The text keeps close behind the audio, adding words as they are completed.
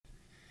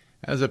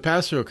As a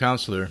pastoral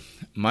counselor,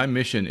 my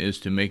mission is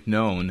to make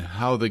known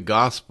how the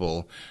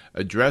gospel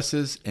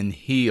addresses and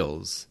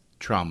heals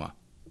trauma,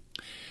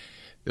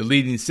 the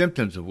leading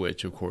symptoms of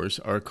which, of course,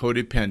 are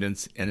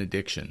codependence and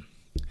addiction.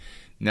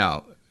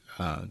 Now,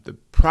 the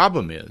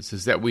problem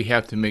is that we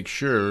have to make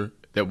sure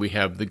that we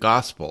have the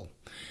gospel.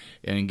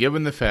 And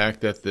given the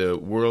fact that the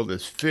world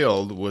is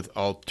filled with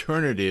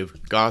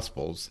alternative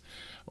gospels,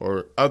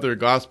 or other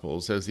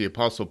gospels, as the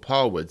Apostle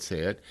Paul would say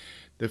it,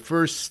 the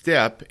first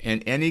step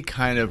in any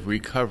kind of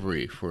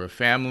recovery for a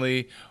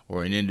family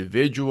or an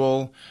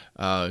individual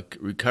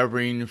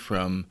recovering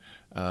from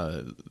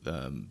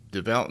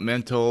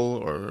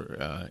developmental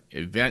or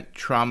event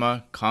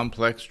trauma,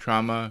 complex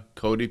trauma,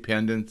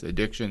 codependence,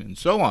 addiction, and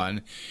so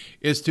on,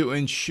 is to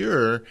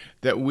ensure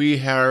that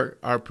we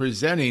are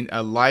presenting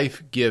a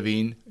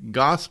life-giving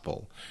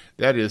gospel.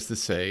 That is to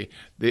say,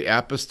 the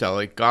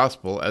apostolic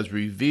gospel as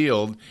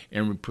revealed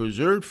and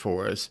preserved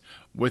for us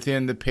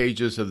within the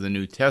pages of the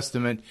New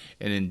Testament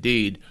and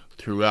indeed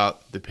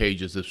throughout the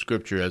pages of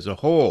Scripture as a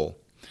whole.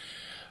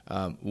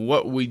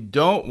 What we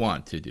don't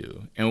want to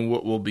do, and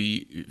what will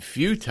be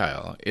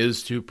futile,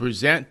 is to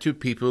present to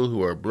people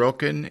who are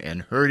broken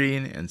and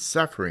hurting and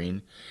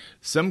suffering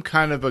some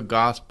kind of a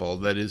gospel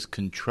that is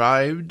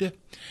contrived,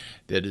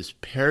 that is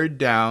pared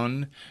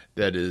down,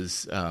 that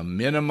is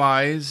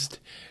minimized,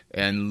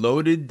 and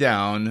loaded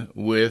down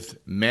with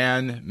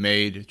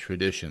man-made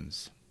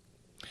traditions.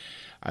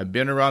 I've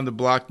been around the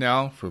block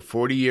now for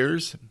 40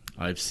 years.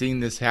 I've seen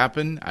this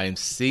happen. I've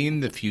seen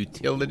the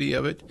futility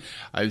of it.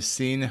 I've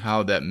seen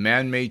how that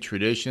man-made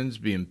traditions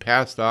being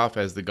passed off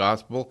as the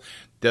gospel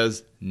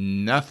does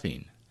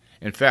nothing.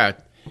 In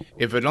fact,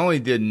 if it only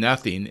did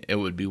nothing, it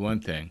would be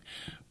one thing.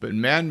 But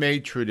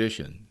man-made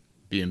tradition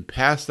being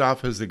passed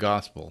off as the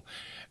gospel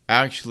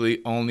actually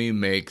only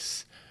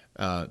makes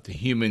the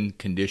human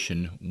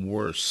condition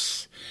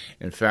worse.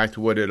 In fact,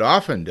 what it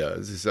often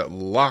does is it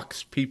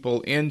locks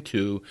people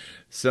into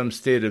some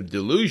state of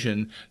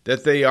delusion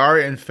that they are,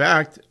 in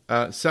fact,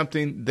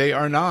 something they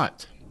are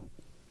not.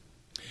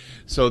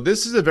 So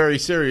this is a very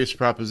serious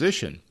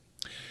proposition.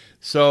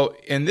 So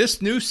in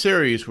this new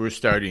series we're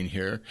starting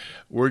here,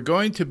 we're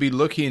going to be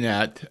looking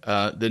at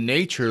the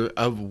nature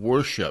of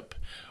worship,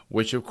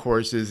 which, of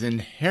course, is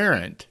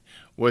inherent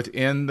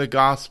within the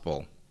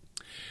gospel.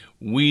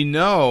 We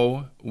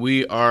know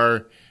we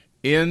are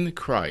in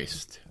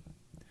Christ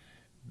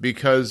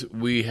because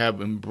we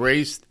have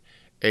embraced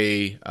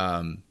a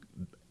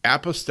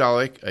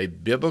apostolic, a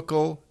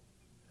biblical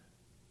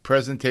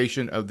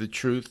presentation of the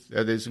truth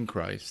that is in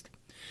Christ.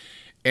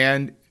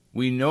 And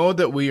we know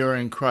that we are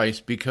in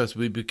Christ because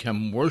we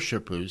become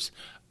worshipers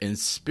in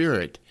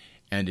spirit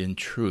and in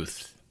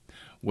truth,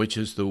 which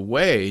is the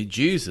way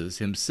Jesus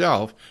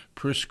himself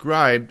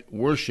prescribed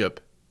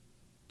worship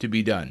to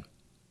be done.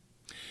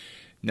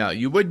 Now,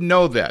 you wouldn't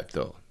know that,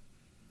 though.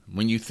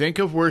 When you think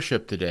of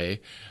worship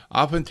today,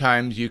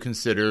 oftentimes you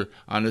consider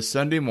on a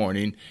Sunday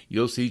morning,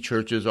 you'll see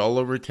churches all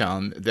over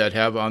town that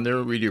have on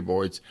their reader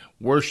boards,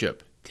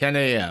 worship, 10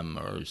 a.m.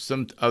 or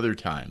some other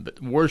time, but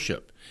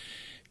worship.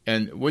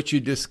 And what you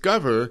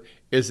discover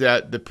is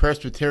that the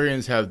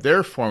Presbyterians have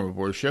their form of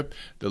worship,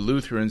 the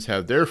Lutherans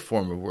have their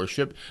form of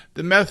worship,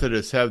 the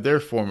Methodists have their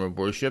form of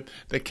worship,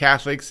 the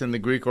Catholics and the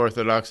Greek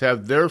Orthodox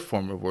have their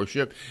form of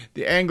worship,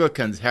 the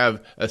Anglicans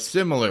have a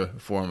similar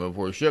form of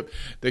worship,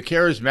 the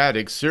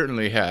Charismatics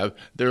certainly have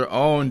their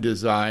own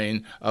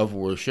design of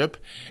worship,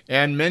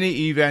 and many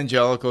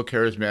evangelical,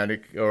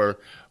 charismatic, or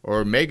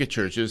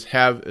megachurches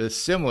have a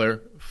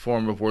similar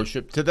form of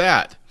worship to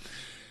that.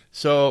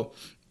 So,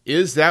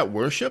 is that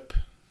worship?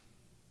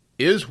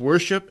 Is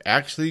worship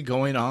actually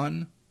going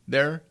on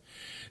there?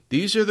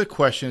 These are the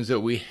questions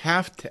that we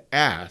have to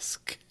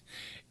ask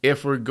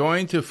if we're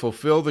going to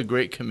fulfill the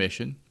Great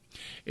Commission,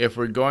 if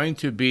we're going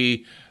to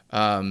be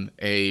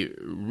a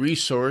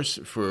resource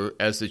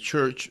as the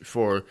church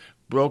for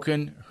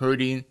broken,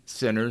 hurting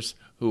sinners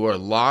who are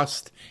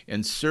lost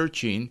and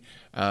searching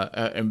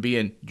and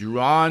being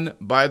drawn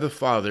by the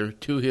Father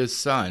to his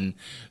Son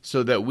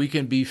so that we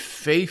can be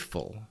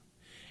faithful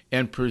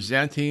and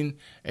presenting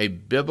a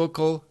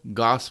biblical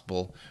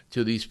gospel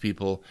to these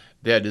people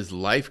that is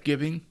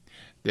life-giving,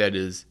 that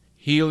is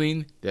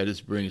healing,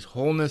 that brings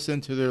wholeness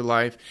into their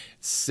life,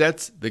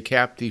 sets the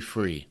captive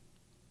free.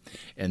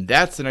 And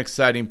that's an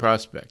exciting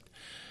prospect.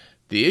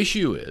 The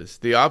issue is,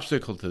 the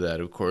obstacle to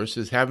that, of course,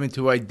 is having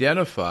to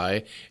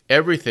identify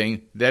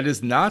everything that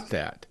is not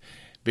that,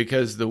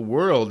 because the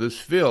world is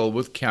filled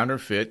with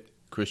counterfeit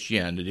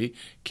Christianity,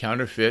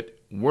 counterfeit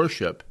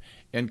worship,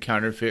 and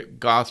counterfeit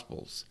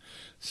gospels.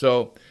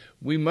 So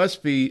we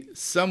must be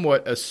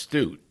somewhat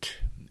astute.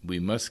 We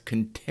must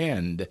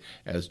contend,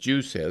 as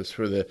Jude says,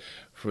 for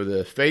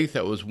the faith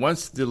that was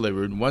once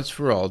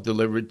for all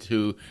delivered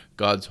to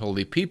God's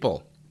holy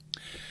people.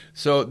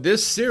 So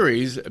this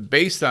series,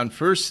 based on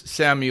 1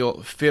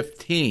 Samuel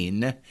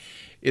 15,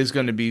 is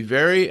going to be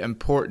very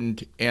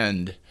important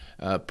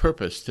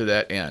purpose to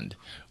that end.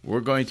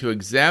 We're going to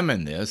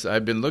examine this.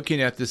 I've been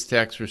looking at this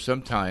text for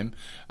some time.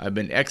 I've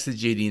been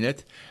exegeting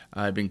it.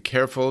 I've been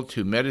careful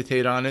to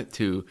meditate on it,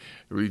 to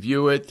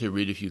review it, to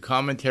read a few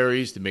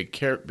commentaries, to be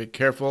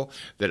careful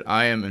that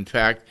I am, in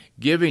fact,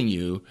 giving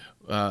you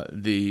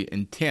the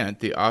intent,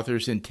 the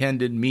author's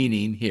intended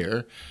meaning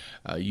here.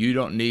 You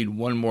don't need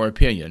one more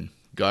opinion,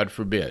 God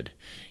forbid.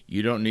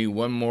 You don't need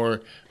one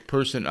more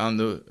person on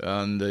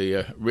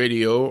the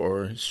radio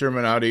or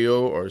sermon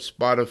audio or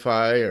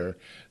Spotify or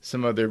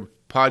some other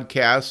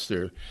podcast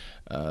or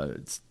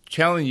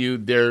telling you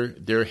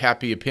their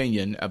happy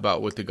opinion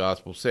about what the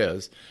gospel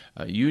says.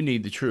 You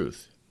need the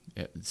truth.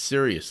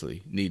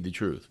 Seriously need the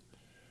truth.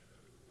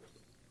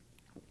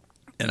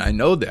 And I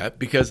know that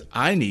because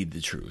I need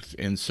the truth.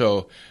 And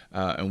so,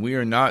 and we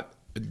are not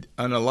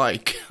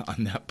unalike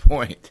on that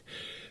point.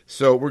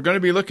 So we're going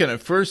to be looking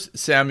at 1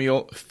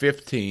 Samuel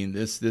 15,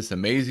 this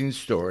amazing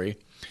story.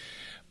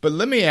 But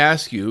let me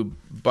ask you,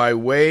 by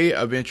way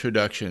of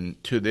introduction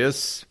to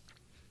this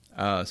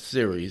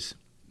series,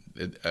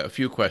 a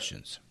few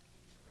questions.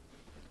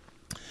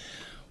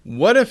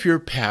 What if your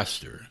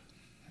pastor,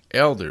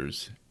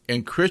 elders,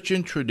 and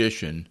Christian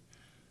tradition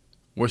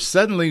were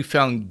suddenly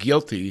found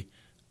guilty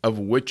of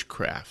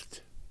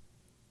witchcraft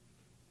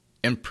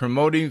and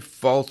promoting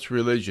false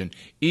religion,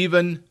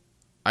 even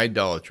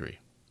idolatry?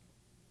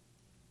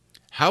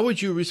 How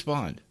would you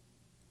respond?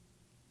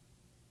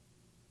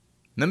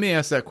 Let me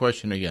ask that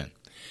question again.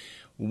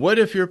 What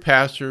if your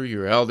pastor,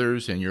 your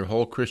elders, and your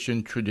whole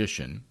Christian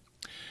tradition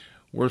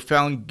were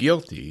found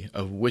guilty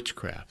of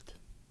witchcraft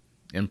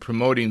and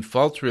promoting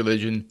false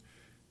religion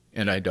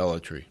and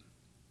idolatry?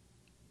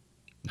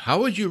 How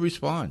would you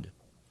respond?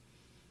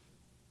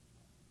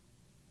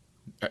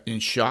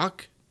 In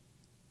shock?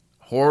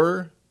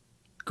 Horror?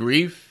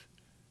 Grief?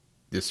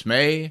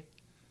 Dismay?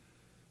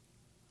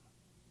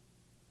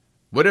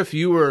 What if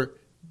you were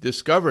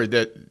discovered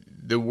that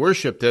the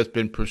worship that's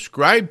been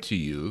prescribed to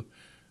you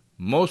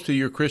most of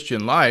your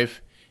Christian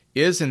life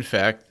is in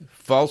fact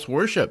false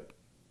worship?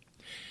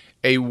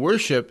 A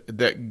worship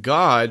that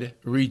God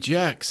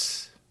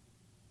rejects.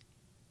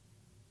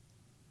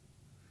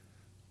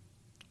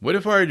 What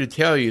if I were to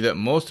tell you that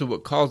most of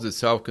what calls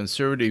itself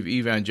conservative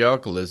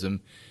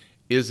evangelicalism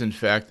is in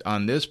fact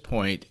on this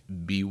point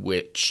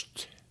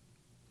bewitched?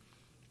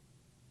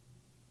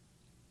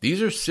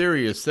 These are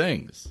serious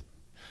things.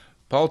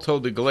 Paul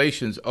told the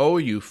Galatians, "Oh,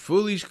 you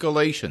foolish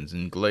Galatians,"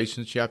 in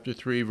Galatians chapter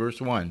 3,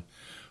 verse 1,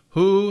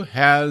 "who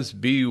has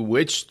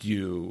bewitched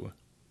you,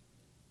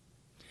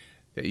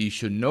 that you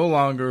should no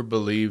longer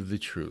believe the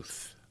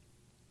truth?"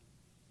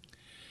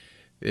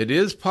 It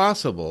is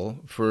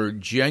possible for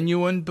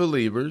genuine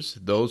believers,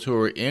 those who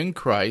are in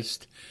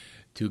Christ,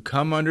 to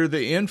come under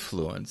the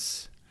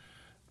influence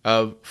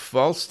of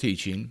false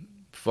teaching,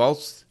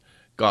 false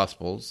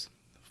gospels,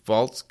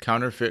 false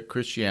counterfeit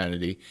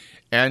Christianity,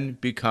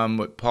 and become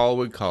what Paul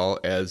would call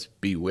as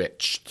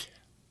bewitched.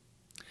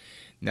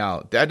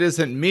 Now, that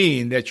doesn't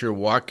mean that you're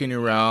walking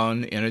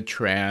around in a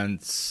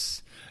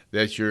trance,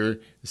 that you're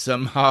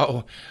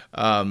somehow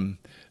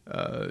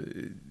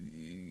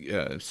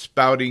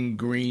spouting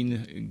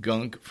green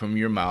gunk from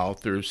your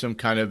mouth or some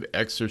kind of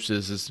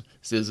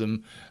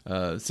exorcism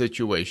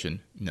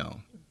situation.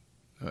 No.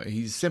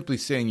 He's simply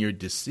saying you're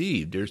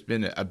deceived. There's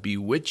been a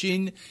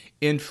bewitching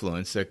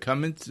influence that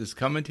has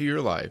come into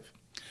your life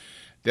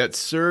that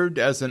served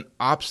as an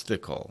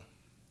obstacle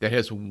that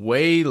has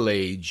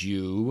waylaid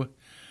you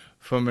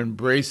from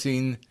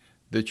embracing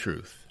the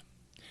truth.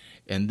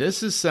 And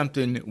this is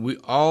something we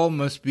all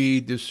must be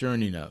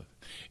discerning of.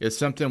 It's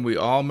something we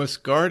all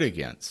must guard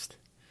against.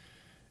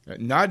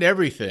 Not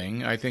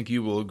everything, I think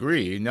you will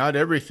agree, not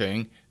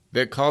everything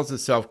that calls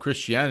itself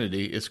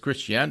Christianity is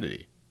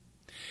Christianity.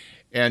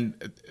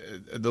 And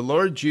the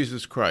Lord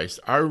Jesus Christ,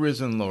 our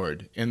risen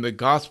Lord, and the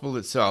gospel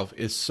itself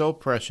is so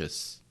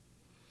precious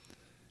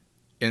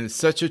and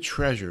such a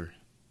treasure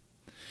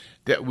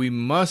that we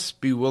must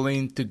be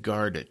willing to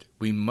guard it.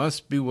 We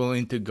must be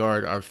willing to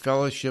guard our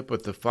fellowship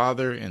with the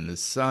Father and the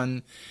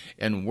Son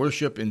and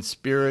worship in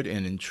spirit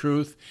and in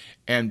truth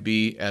and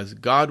be, as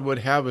God would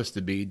have us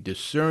to be,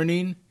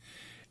 discerning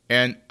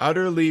and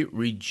utterly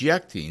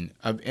rejecting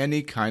of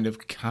any kind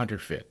of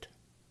counterfeit.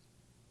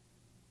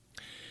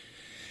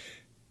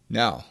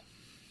 Now,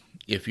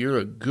 if you're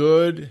a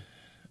good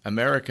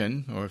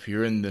American, or if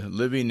you're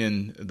living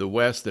in the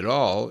West at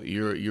all,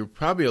 you're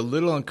probably a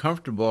little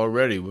uncomfortable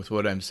already with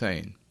what I'm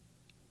saying,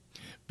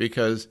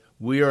 because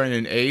we are in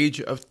an age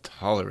of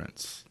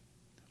tolerance.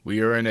 We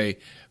are in a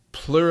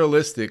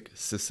pluralistic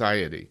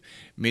society,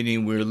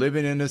 meaning we're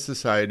living in a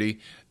society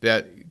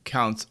that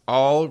counts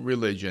all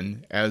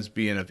religion as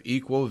being of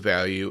equal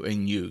value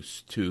and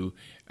use to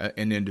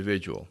an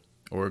individual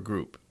or a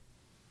group.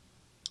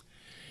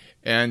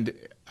 And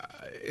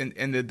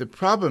the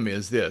problem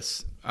is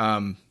this.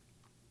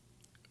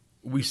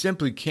 We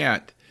simply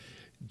can't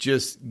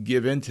just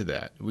give in to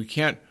that. We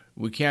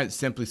can't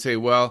simply say,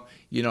 well,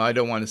 I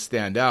don't want to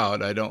stand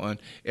out. I don't want.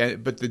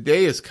 But the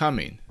day is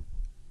coming.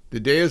 The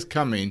day is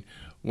coming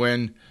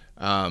when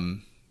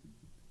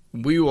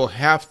we will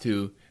have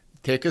to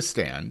take a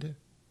stand.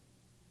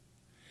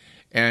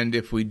 And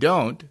if we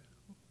don't,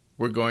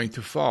 we're going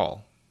to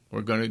fall.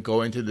 We're going to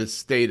go into this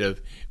state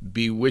of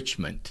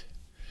bewitchment.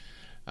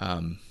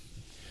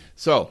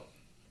 So,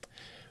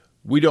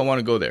 we don't want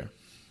to go there.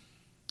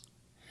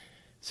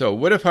 So,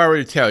 what if I were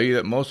to tell you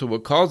that most of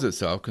what calls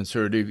itself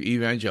conservative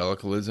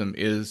evangelicalism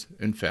is,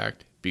 in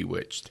fact,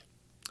 bewitched?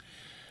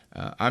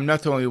 I'm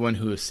not the only one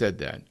who has said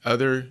that.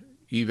 Other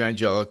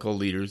evangelical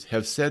leaders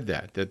have said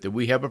that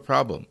we have a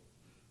problem,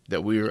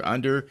 that we are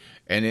under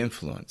an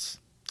influence.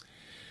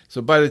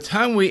 So by the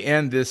time we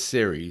end this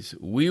series,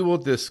 we will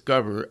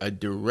discover a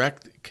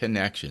direct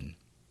connection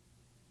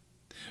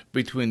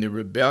between the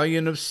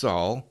rebellion of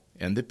Saul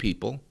and the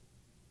people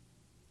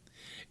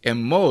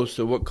and most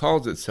of what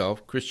calls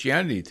itself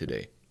Christianity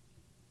today.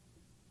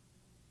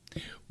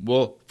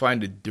 We'll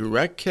find a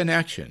direct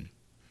connection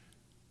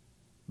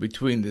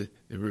between the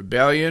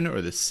rebellion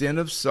or the sin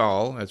of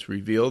Saul, that's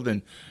revealed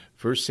in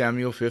 1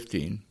 Samuel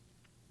 15,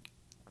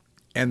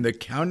 and the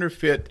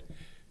counterfeit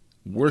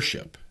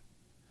worship,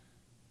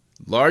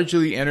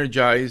 largely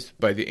energized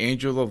by the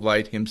angel of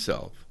light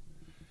himself,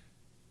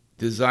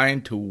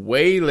 designed to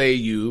waylay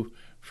you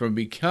from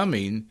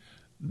becoming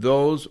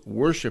those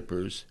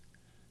worshipers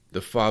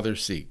the Father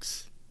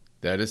seeks.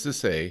 That is to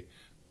say,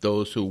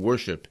 those who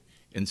worship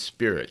in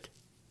spirit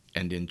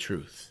and in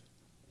truth.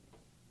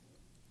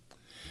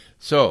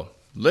 So,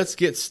 let's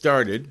get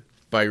started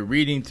by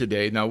reading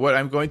today. Now, what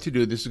I'm going to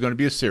do, this is going to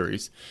be a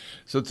series.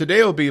 So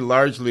today will be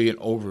largely an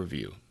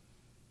overview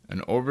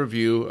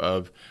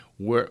of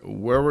where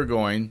we're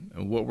going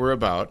and what we're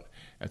about.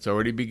 That's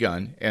already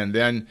begun. And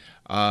then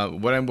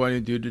what I'm going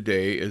to do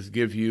today is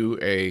give you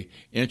an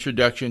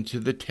introduction to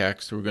the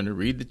text. We're going to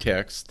read the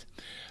text.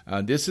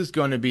 This is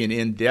going to be an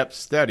in-depth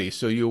study,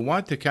 so you'll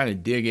want to kind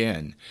of dig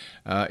in.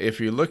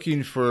 If you're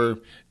looking for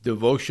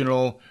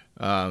devotional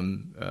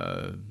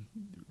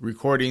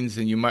recordings,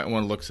 then you might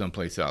want to look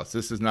someplace else.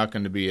 This is not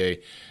going to be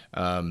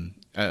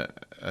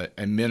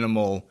a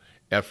minimal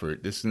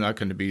effort. This is not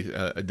going to be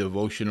a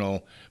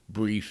devotional,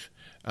 brief,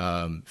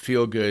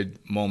 feel-good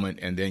moment,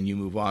 and then you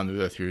move on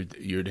with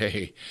your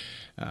day.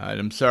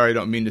 I'm sorry, I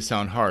don't mean to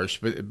sound harsh,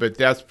 but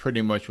that's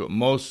pretty much what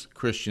most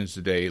Christians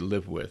today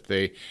live with.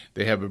 They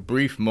have a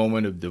brief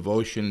moment of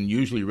devotion,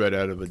 usually read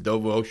out of a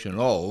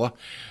devotional,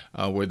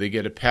 where they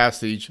get a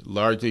passage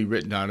largely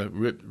ripped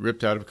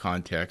out of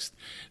context.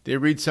 They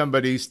read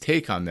somebody's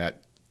take on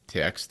that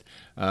text,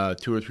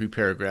 2 or 3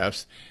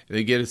 paragraphs.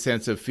 They get a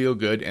sense of feel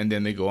good, and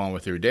then they go on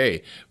with their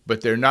day.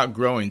 But they're not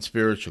growing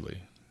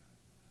spiritually.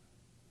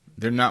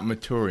 They're not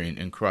maturing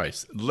in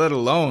Christ, let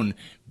alone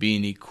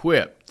being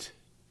equipped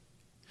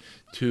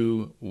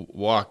to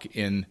walk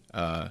in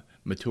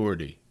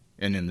maturity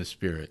and in the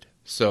Spirit.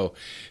 So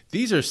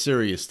these are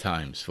serious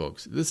times,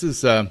 folks. This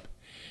is times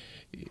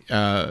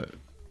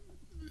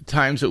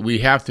that we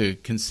have to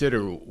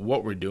consider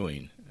what we're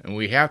doing, and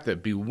we have to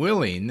be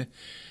willing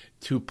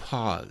to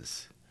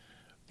pause.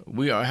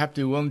 We have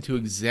to be willing to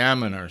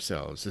examine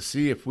ourselves to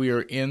see if we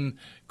are in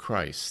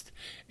Christ,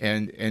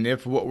 and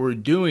if what we're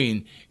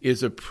doing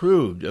is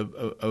approved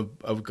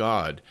of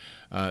God.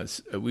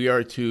 We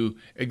are to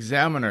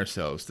examine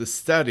ourselves, to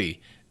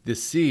study, to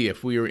see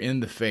if we are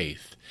in the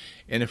faith.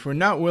 And if we're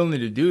not willing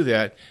to do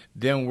that,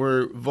 then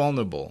we're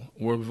vulnerable.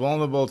 We're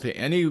vulnerable to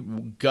any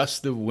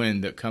gust of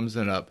wind that comes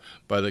up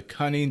by the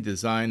cunning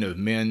design of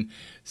men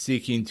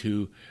seeking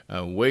to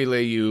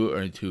waylay you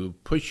or to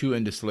push you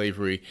into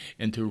slavery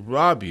and to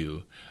rob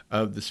you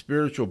of the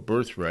spiritual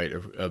birthright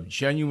of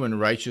genuine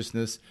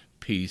righteousness,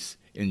 peace,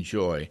 and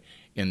joy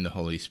in the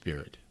Holy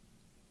Spirit.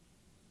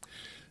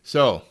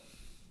 So,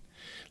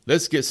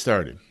 let's get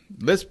started.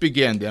 Let's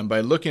begin then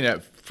by looking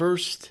at 1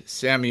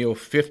 Samuel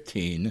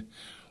 15,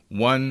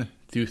 1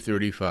 through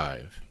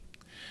 35.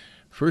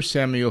 1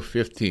 Samuel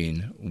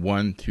 15,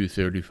 1 through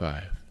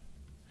 35.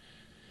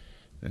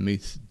 Let me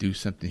do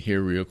something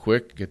here real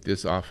quick. Get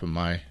this off of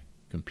my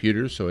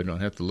computer so I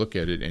don't have to look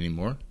at it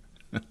anymore.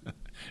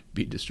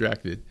 Be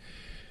distracted.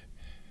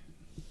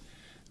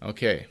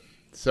 Okay,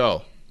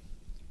 so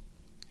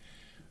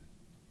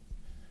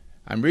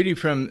I'm reading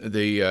from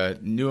the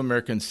New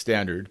American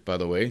Standard, by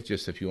the way,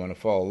 just if you want to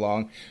follow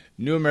along.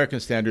 New American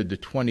Standard, the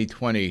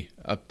 2020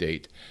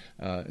 update.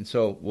 And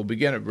so we'll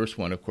begin at verse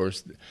 1, of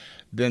course.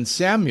 Then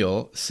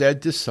Samuel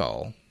said to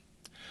Saul,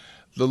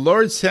 "The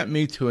Lord sent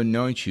me to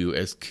anoint you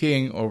as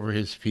king over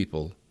his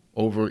people,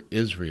 over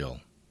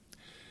Israel.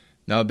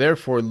 Now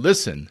therefore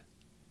listen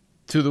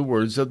to the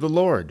words of the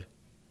Lord.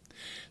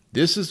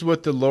 This is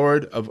what the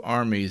Lord of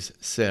armies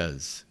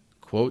says,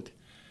 quote,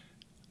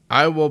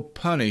 I will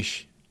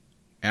punish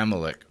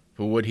Amalek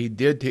for what he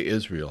did to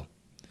Israel,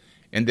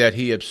 and that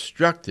he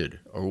obstructed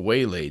or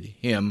waylaid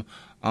him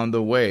on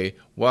the way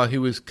while he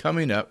was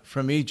coming up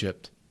from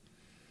Egypt.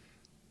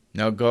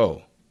 Now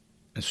go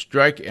and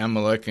strike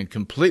Amalek and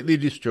completely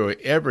destroy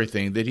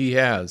everything that he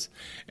has,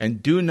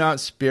 and do not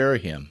spare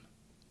him,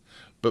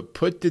 but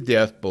put to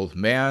death both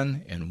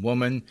man and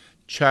woman,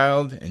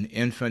 child and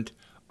infant,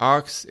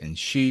 ox and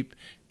sheep,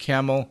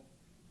 camel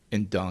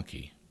and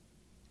donkey."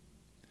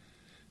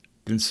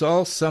 Then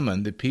Saul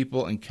summoned the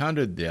people and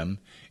counted them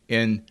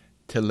in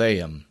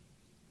Telaim,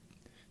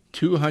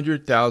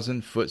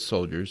 200,000 foot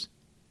soldiers,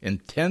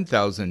 and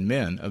 10,000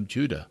 men of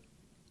Judah.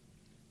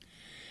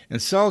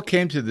 And Saul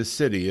came to the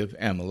city of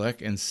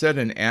Amalek and set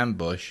an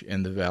ambush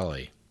in the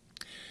valley.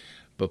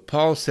 But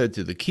Paul said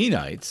to the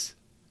Kenites,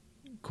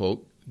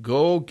 quote,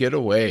 "Go, get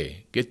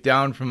away, get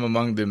down from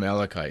among the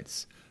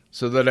Amalekites,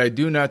 so that I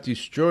do not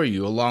destroy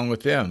you along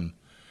with them.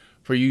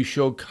 For you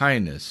showed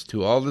kindness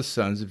to all the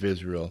sons of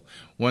Israel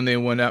when they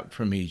went up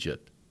from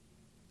Egypt."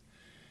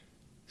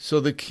 So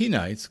the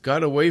Kenites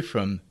got away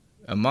from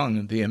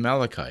among the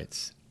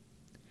Amalekites.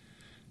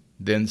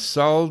 Then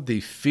Saul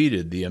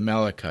defeated the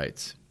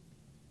Amalekites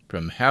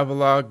from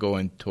Havilah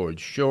going toward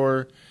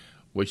Shur,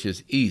 which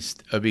is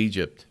east of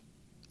Egypt.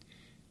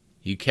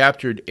 He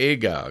captured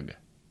Agag,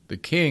 the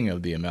king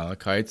of the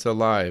Amalekites,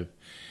 alive,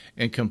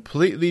 and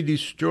completely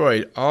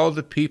destroyed all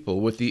the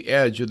people with the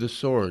edge of the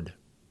sword.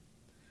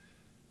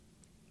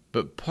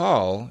 But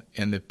Paul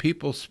and the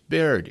people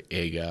spared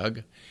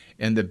Agag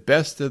and the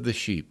best of the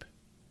sheep,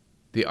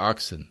 the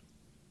oxen,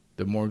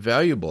 the more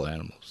valuable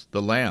animals,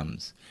 the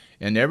lambs,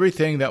 and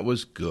everything that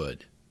was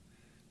good,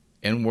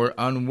 and were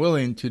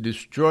unwilling to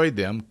destroy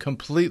them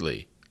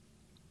completely.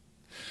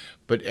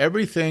 But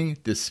everything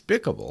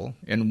despicable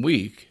and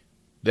weak,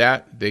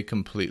 that they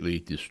completely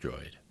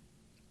destroyed.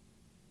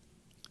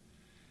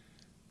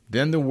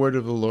 Then the word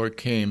of the Lord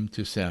came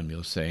to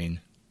Samuel, saying,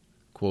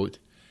 quote,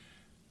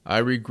 "I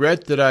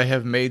regret that I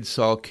have made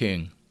Saul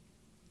king,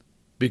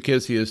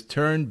 because he has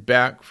turned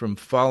back from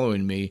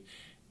following me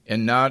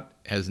and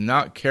has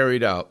not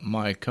carried out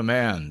my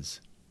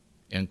commands."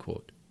 End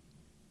quote.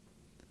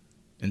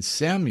 And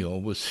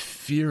Samuel was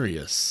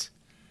furious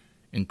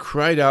and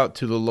cried out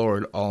to the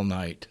Lord all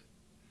night.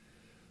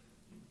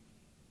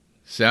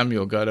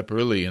 Samuel got up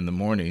early in the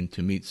morning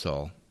to meet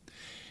Saul,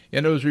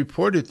 and it was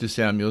reported to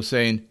Samuel,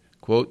 saying,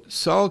 quote,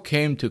 "Saul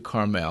came to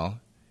Carmel,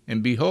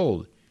 and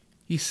behold,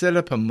 he set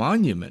up a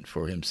monument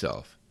for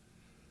himself,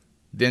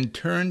 then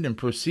turned and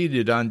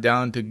proceeded on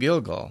down to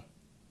Gilgal."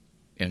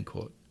 End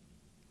quote.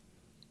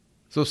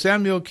 So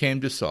Samuel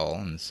came to Saul,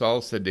 and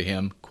Saul said to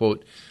him,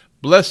 quote,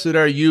 "Blessed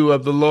are you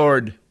of the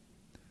Lord.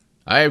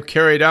 I have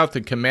carried out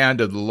the command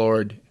of the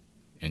Lord."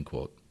 End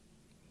quote.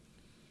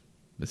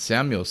 But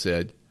Samuel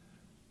said,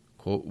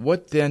 quote,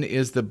 "What then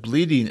is the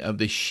bleating of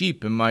the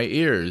sheep in my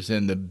ears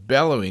and the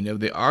bellowing of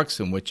the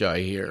oxen which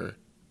I hear?"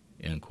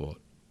 End quote.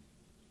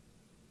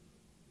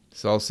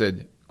 Saul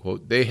said,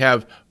 quote, "They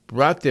have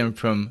brought them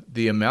from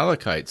the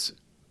Amalekites,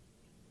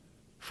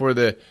 for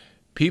the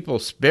people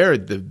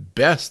spared the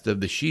best of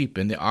the sheep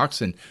and the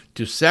oxen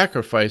to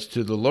sacrifice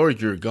to the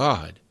Lord your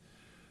God,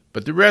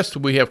 but the rest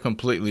we have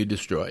completely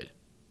destroyed."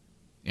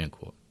 End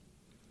quote.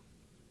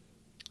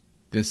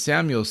 Then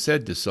Samuel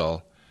said to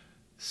Saul,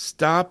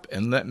 "Stop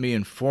and let me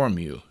inform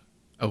you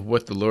of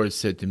what the Lord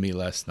said to me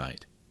last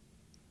night."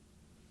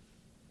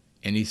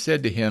 And he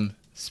said to him,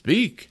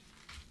 "Speak."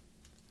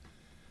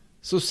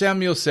 So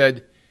Samuel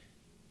said,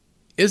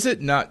 "Is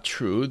it not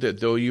true that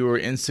though you were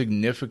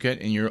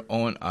insignificant in your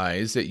own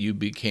eyes, that you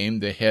became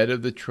the head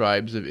of the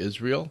tribes of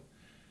Israel?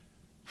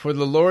 For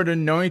the Lord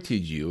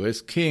anointed you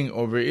as king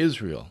over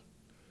Israel.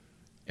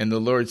 And the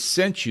Lord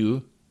sent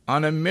you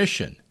on a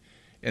mission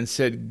and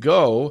said,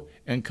 'Go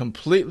and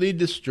completely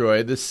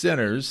destroy the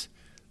sinners,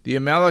 the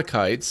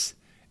Amalekites,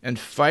 and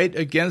fight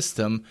against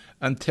them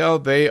until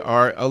they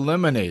are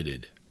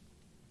eliminated.'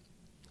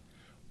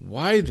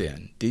 Why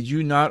then did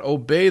you not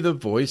obey the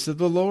voice of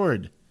the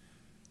Lord?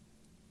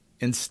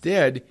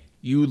 Instead,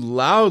 you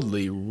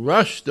loudly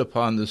rushed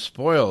upon the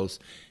spoils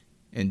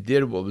and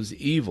did what was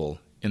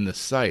evil in the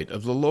sight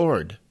of the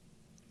Lord."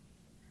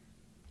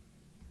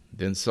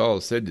 Then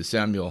Saul said to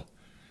Samuel,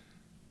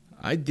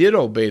 "I did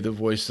obey the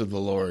voice of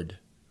the Lord,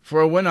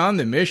 for I went on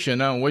the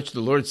mission on which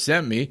the Lord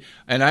sent me,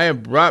 and I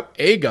have brought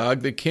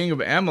Agag, the king of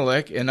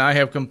Amalek, and I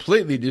have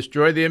completely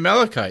destroyed the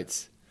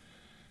Amalekites."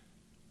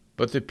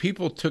 But the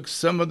people took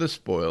some of the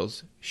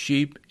spoils,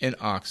 sheep and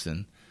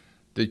oxen,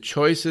 the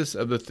choicest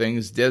of the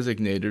things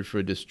designated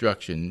for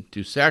destruction,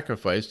 to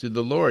sacrifice to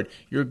the Lord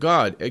your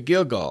God at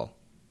Gilgal.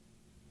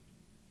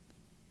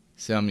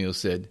 Samuel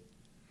said,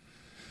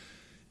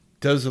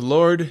 "Does the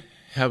Lord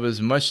have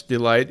as much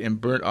delight in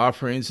burnt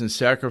offerings and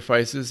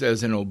sacrifices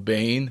as in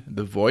obeying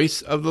the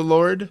voice of the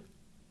Lord?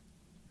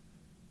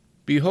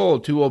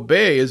 Behold, to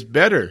obey is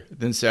better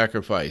than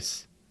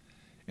sacrifice,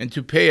 and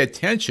to pay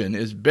attention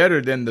is better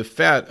than the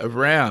fat of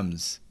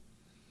rams.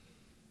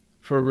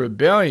 For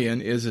rebellion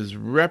is as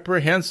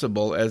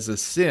reprehensible as the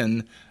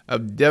sin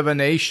of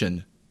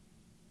divination,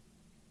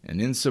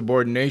 and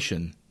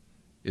insubordination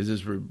is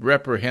as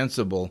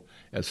reprehensible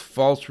as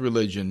false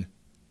religion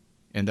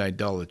and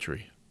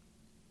idolatry.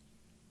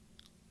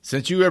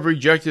 Since you have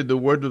rejected the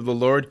word of the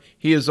Lord,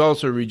 he has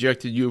also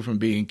rejected you from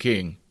being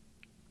king."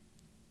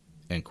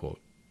 End quote.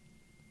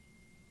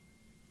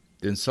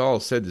 Then Saul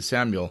said to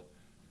Samuel,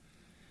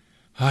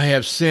 "I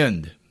have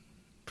sinned,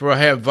 for I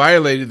have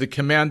violated the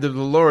command of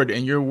the Lord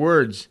and your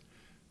words,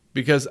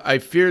 because I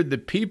feared the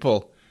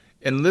people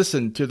and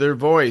listened to their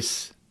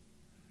voice.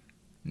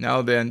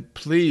 Now then,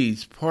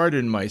 please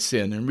pardon my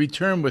sin and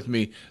return with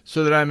me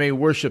so that I may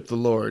worship the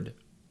Lord."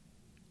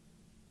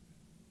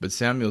 But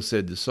Samuel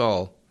said to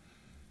Saul,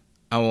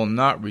 I will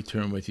not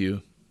return with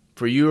you,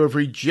 for you have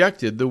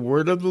rejected the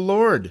word of the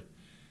Lord,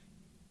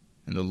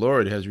 and the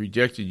Lord has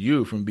rejected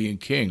you from being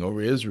king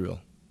over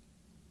Israel."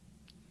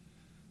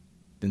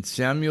 Then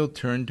Samuel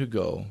turned to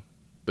go,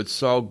 but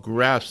Saul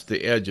grasped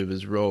the edge of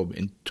his robe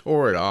and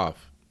tore it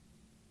off.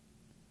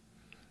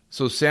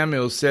 So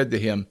Samuel said to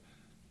him,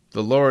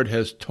 "The Lord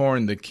has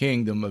torn the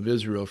kingdom of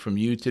Israel from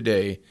you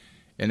today,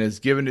 and has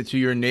given it to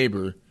your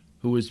neighbor,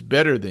 who is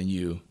better than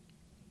you.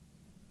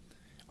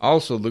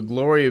 Also the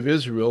glory of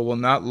Israel will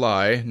not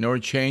lie, nor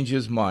change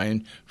his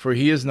mind, for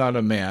he is not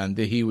a man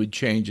that he would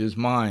change his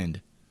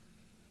mind."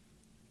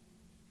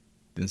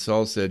 Then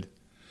Saul said,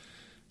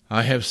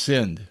 "I have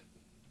sinned,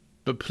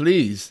 but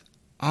please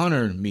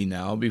honor me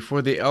now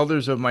before the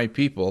elders of my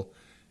people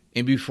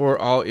and before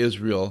all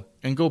Israel,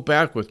 and go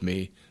back with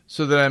me,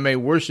 so that I may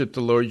worship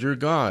the Lord your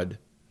God."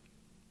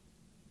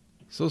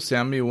 So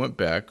Samuel went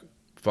back,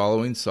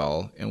 following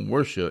Saul,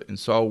 and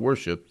Saul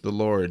worshipped the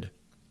Lord.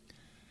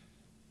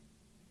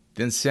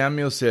 Then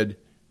Samuel said,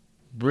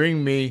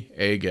 "Bring me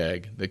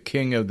Agag, the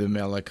king of the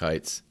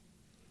Amalekites."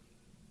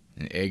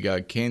 And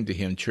Agag came to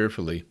him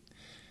cheerfully.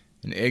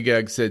 And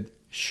Agag said,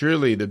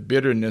 "Surely the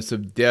bitterness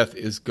of death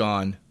is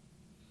gone."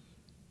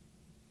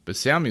 But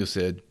Samuel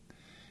said,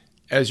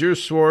 As your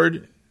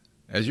sword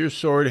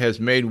has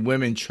made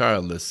women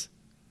childless,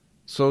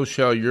 so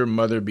shall your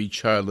mother be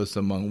childless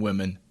among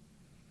women."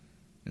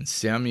 And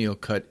Samuel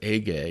cut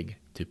Agag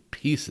to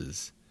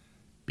pieces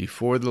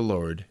before the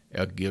Lord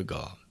at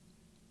Gilgal.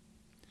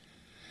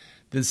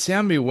 Then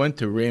Samuel went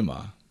to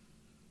Ramah,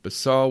 but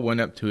Saul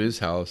went up to his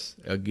house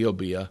at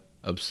Gibeah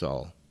of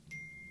Saul.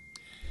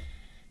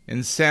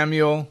 And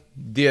Samuel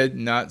did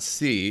not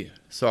see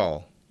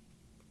Saul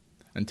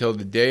until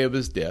the day of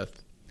his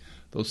death,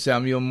 though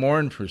Samuel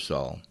mourned for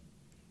Saul.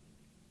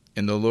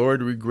 And the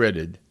Lord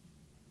regretted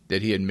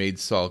that he had made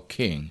Saul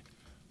king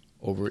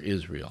over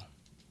Israel.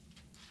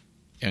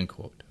 End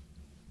quote.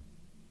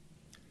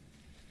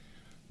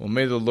 Well,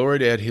 may the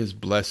Lord add his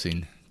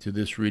blessing to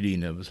this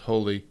reading of his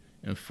holy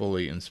and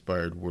fully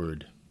inspired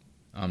word.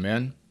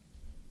 Amen.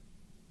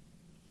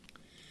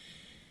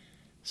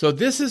 So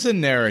this is a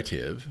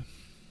narrative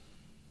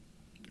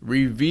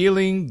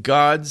revealing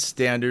God's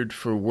standard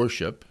for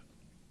worship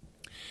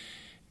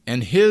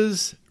and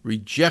his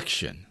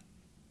rejection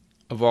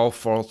of all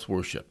false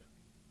worship.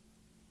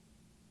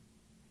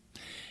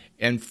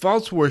 And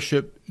false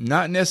worship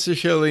not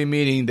necessarily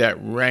meaning that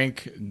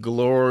rank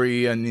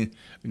glory and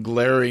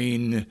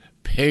glaring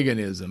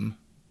paganism,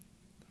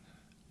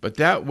 but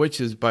that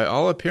which is by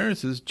all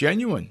appearances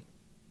genuine,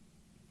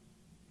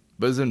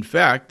 but is in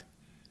fact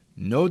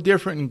no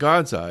different in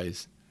God's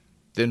eyes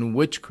than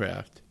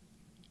witchcraft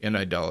and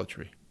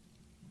idolatry.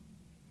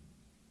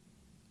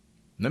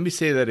 Let me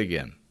say that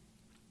again.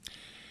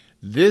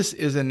 This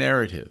is a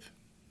narrative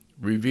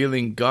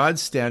revealing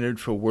God's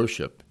standard for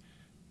worship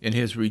and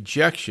his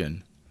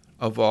rejection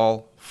of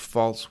all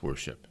false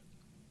worship.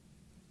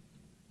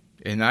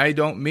 And I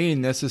don't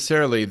mean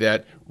necessarily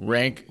that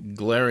rank,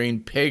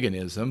 glaring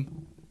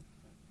paganism,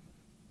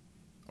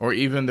 or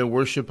even the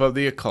worship of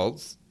the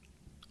occults,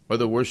 or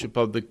the worship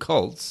of the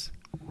cults,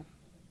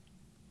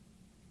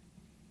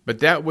 but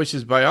that which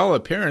is by all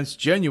appearance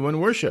genuine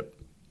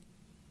worship,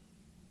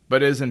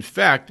 but is in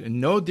fact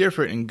no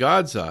different in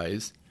God's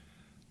eyes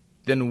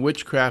than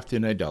witchcraft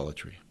and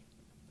idolatry.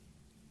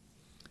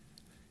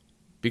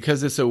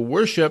 Because it's a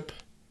worship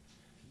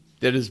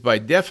that is by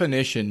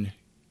definition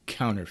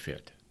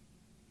counterfeit.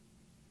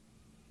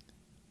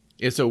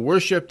 It's a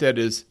worship that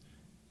is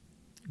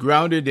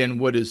grounded in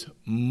what is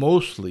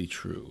mostly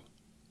true.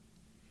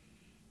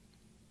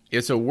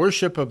 It's a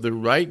worship of the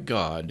right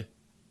God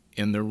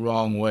in the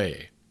wrong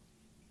way.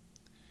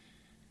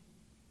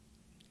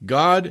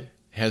 God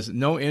has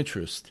no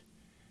interest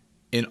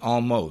in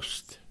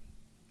almost,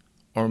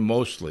 or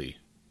mostly,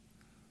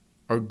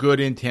 or good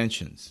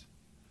intentions,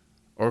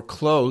 or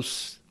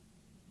close.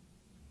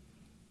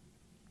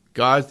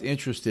 God's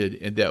interested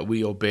in that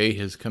we obey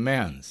his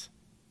commands.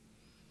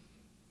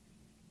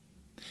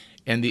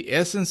 And the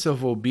essence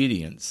of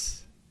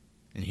obedience,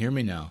 and hear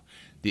me now,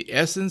 the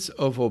essence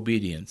of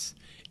obedience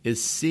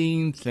is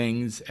seeing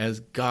things as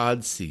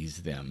God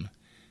sees them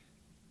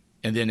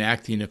and then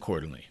acting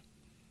accordingly.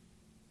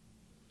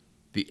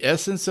 The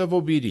essence of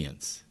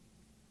obedience,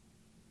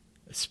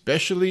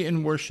 especially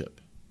in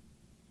worship,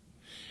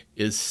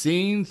 is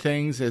seeing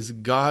things as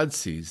God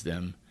sees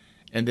them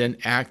and then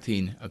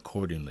acting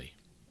accordingly.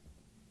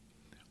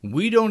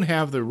 We don't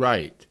have the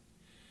right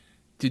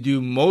to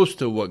do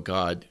most of what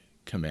God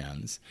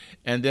commands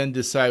and then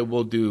decide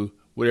we'll do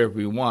whatever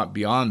we want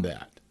beyond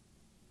that.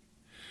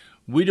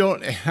 We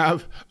don't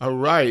have a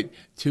right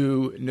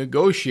to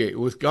negotiate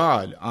with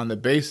God on the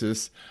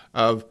basis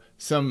of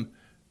some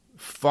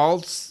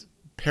false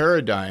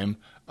paradigm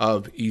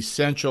of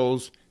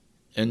essentials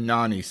and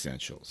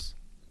non-essentials.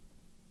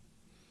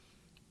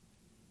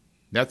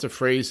 That's a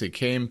phrase that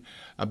came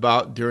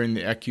about during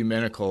the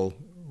ecumenical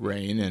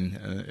reign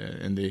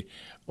and the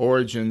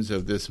origins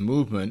of this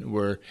movement,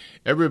 where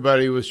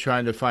everybody was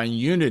trying to find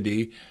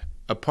unity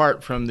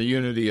apart from the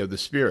unity of the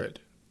Spirit.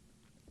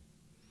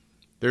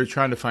 They're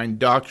trying to find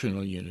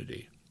doctrinal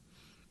unity.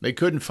 They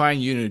couldn't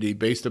find unity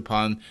based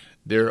upon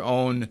their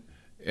own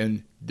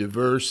and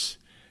diverse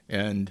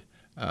and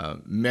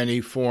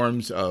many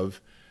forms of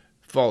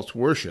false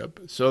worship.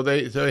 So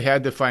they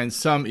had to find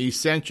some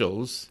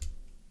essentials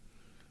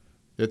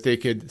that they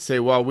could say,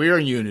 well, we are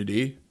in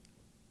unity,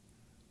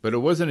 but it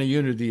wasn't a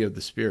unity of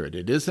the Spirit.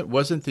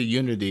 Wasn't the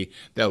unity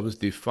that was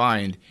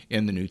defined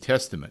in the New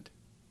Testament.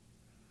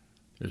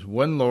 There's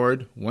one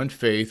Lord, one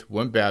faith,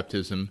 one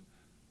baptism,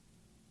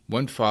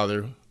 one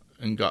Father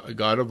and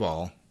God of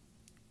all,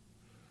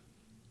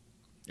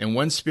 and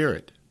one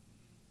Spirit.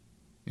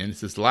 And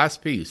it's this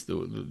last piece,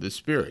 the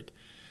Spirit,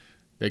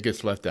 that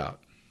gets left out.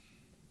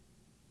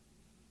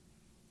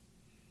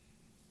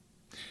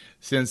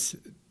 Since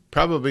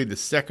probably the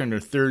 2nd or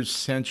 3rd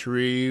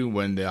century,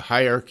 when the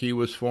hierarchy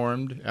was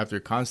formed after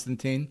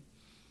Constantine,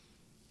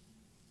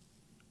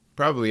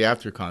 probably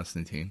after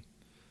Constantine,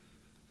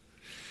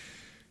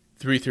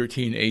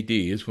 313 AD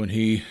is when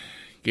he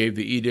gave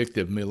the Edict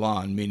of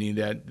Milan, meaning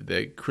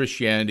that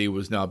Christianity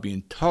was now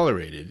being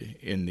tolerated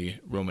in the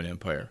Roman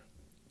Empire,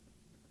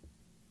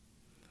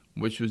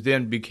 which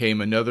then became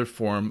another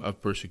form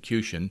of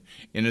persecution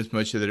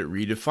inasmuch that it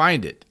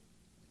redefined it.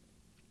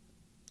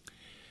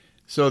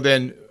 So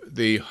then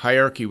the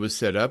hierarchy was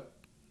set up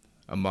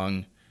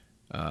among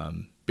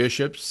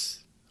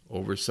bishops,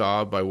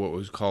 oversaw by what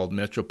was called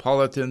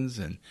metropolitans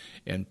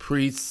and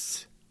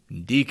priests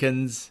and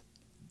deacons.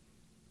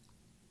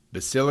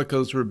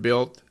 Basilicas were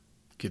built,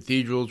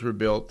 cathedrals were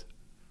built,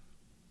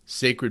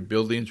 sacred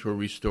buildings were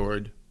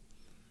restored,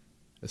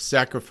 a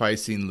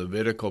sacrificing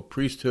Levitical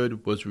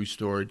priesthood was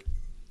restored.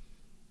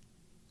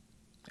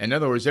 In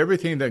other words,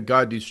 everything that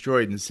God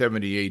destroyed in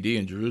 70 AD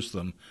in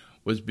Jerusalem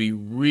was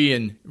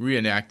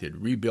reenacted,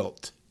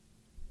 rebuilt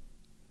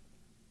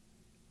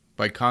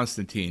by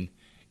Constantine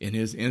in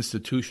his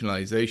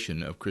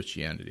institutionalization of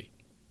Christianity.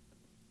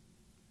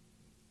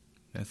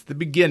 That's the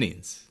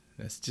beginnings.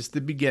 That's just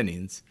the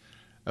beginnings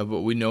of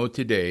what we know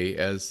today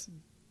as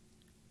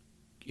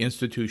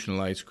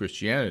institutionalized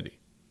Christianity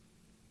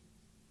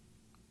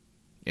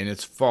and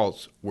its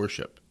false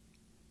worship.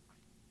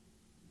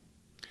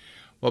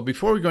 Well,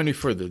 before we go any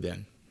further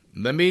then,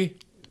 let me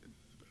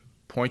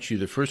point you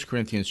to 1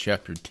 Corinthians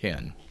chapter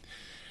 10.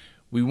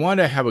 We want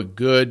to have a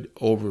good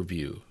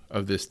overview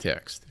of this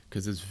text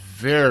because it's a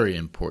very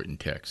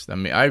important text. I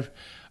mean, I've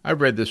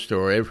read this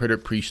story, I've heard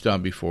it preached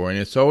on before, and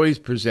it's always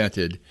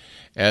presented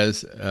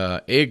as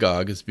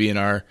Agag as being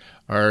our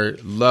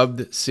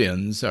loved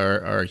sins,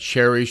 our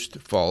cherished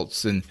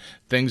faults, and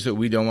things that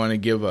we don't want to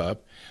give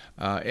up.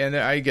 And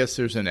I guess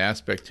there's an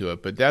aspect to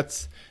it, but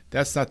that's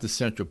not the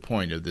central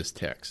point of this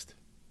text.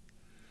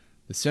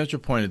 The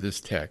central point of this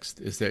text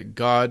is that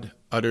God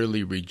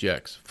utterly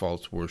rejects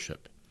false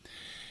worship.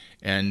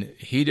 And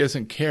he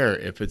doesn't care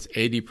if it's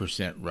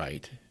 80%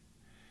 right.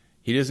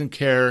 He doesn't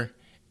care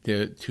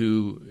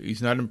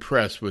he's not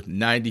impressed with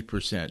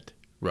 90%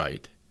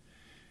 right.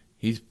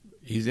 He's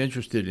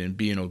interested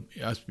in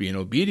us being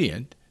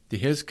obedient to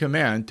his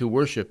command to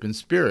worship in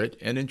spirit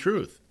and in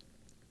truth.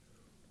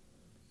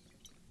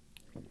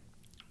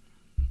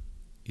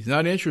 He's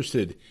not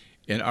interested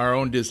in our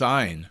own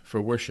design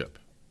for worship.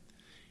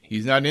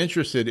 He's not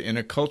interested in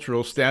a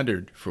cultural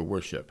standard for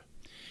worship.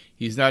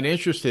 He's not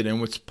interested in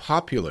what's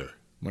popular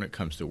when it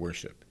comes to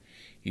worship.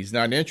 He's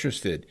not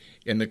interested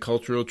in the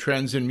cultural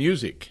trends in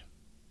music,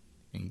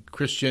 in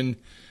Christian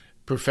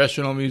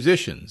professional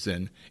musicians,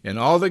 and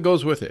all that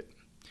goes with it.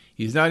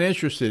 He's not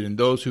interested in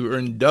those who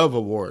earn Dove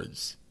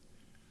Awards.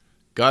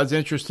 God's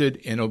interested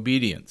in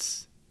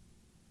obedience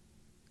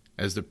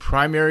as the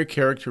primary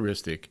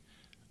characteristic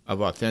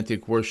of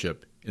authentic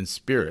worship in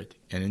spirit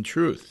and in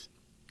truth.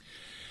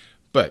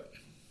 But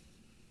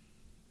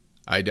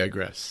I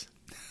digress.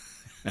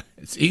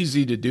 It's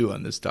easy to do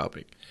on this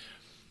topic.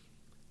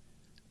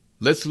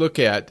 Let's look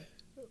at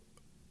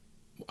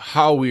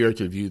how we are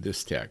to view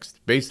this text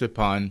based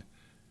upon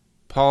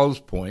Paul's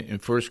point in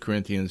 1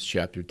 Corinthians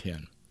chapter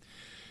 10.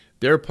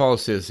 There Paul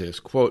says this,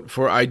 quote,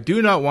 "For I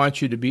do not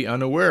want you to be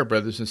unaware,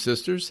 brothers and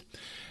sisters,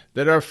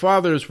 that our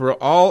fathers were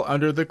all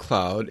under the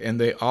cloud, and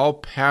they all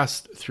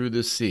passed through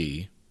the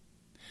sea,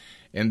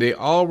 and they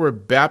all were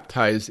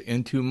baptized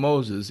into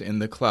Moses in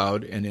the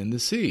cloud and in the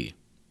sea.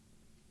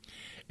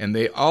 And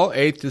they all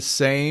ate the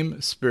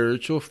same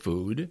spiritual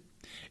food,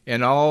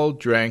 and all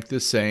drank the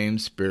same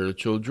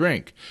spiritual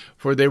drink.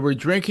 For they were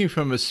drinking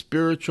from a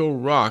spiritual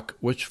rock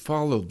which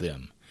followed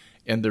them,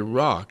 and the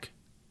rock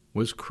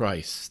was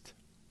Christ.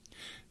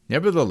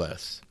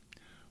 Nevertheless,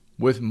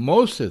 with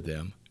most of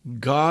them,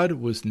 God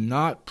was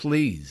not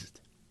pleased,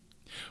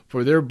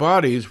 for their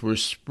bodies were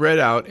spread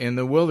out in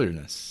the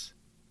wilderness."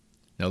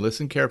 Now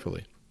listen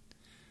carefully.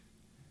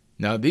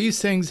 "Now these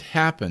things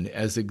happened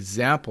as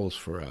examples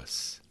for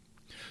us,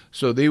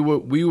 so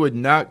we would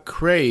not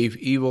crave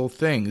evil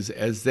things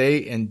as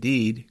they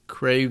indeed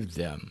craved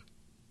them.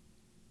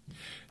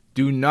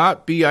 Do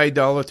not be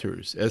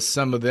idolaters, as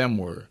some of them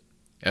were.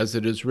 As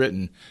it is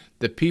written,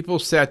 the people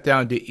sat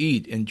down to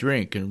eat and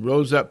drink and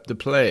rose up to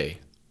play.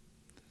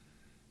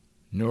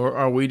 Nor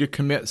are we to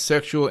commit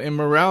sexual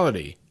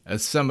immorality,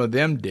 as some of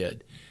them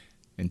did,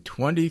 and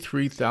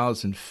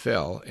 23,000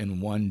 fell in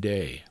one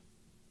day.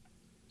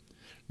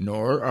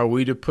 Nor are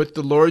we to put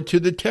the Lord to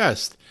the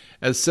test,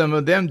 as some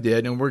of them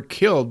did and were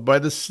killed by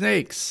the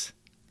snakes.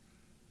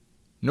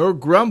 Nor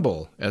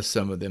grumble, as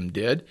some of them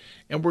did,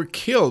 and were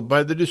killed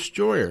by the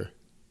destroyer.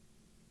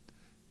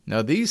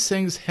 Now these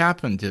things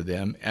happened to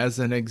them as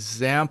an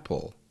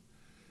example,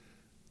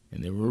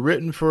 and they were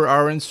written for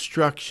our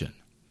instruction,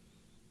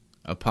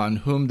 upon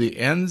whom the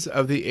ends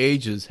of the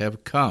ages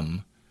have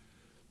come.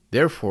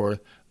 Therefore,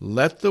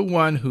 let the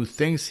one who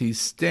thinks he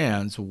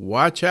stands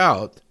watch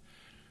out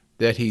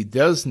that he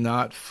does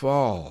not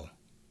fall.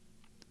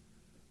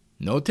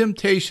 No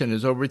temptation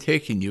is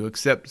overtaking you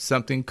except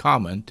something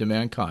common to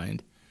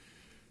mankind.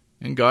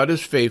 And God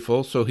is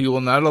faithful, so he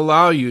will not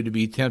allow you to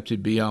be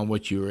tempted beyond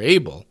what you are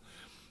able,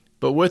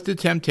 but with the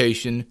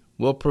temptation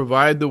will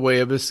provide the way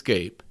of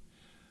escape,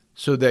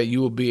 so that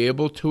you will be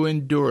able to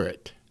endure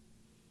it.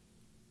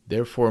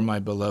 Therefore, my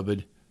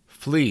beloved,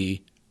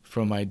 flee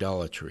from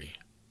idolatry.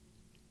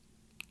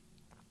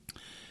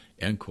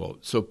 End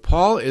quote. So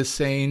Paul is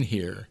saying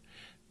here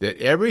that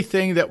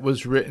everything that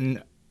was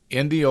written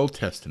in the Old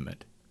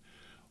Testament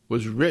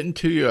was written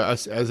to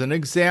us as an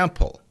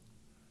example,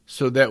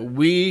 so that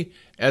we,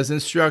 as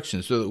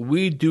instructions, so that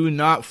we do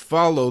not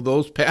follow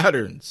those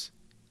patterns.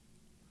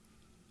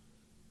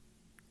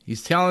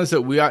 He's telling us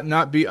that we ought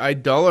not be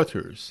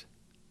idolaters,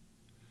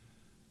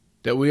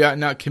 that we ought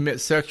not commit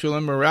sexual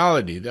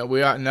immorality, that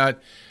we ought not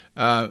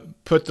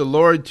put the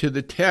Lord to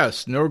the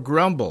test, nor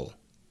grumble.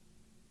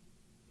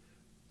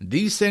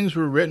 These things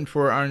were written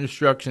for our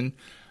instruction,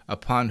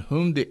 upon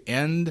whom the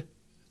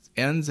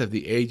ends of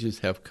the ages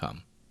have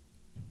come.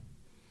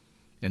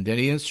 And then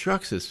he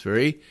instructs us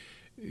very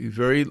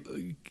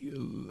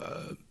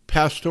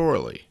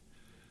pastorally.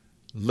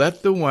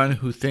 Let the one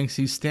who thinks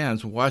he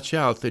stands watch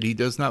out that he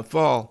does not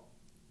fall.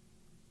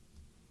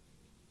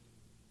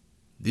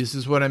 This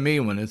is what I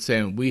mean when it's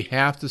saying we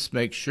have to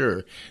make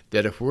sure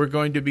that if we're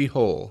going to be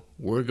whole,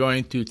 we're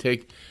going to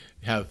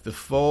have the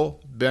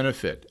full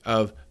benefit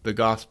of the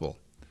gospel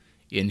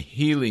in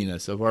healing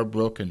us of our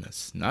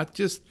brokenness, not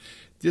just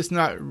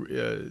not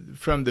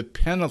from the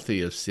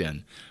penalty of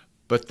sin,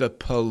 but the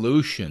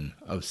pollution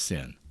of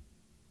sin,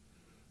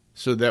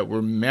 so that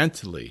we're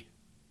mentally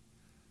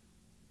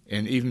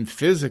and even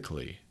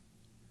physically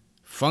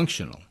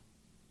functional.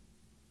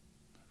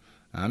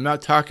 I'm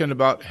not talking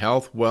about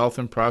health, wealth,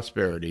 and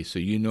prosperity, so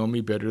you know me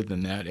better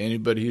than that.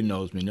 Anybody who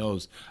knows me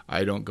knows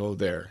I don't go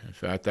there. In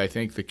fact, I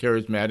think the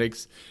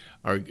charismatics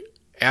are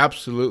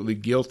absolutely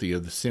guilty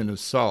of the sin of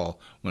Saul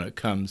when it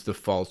comes to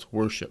false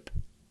worship.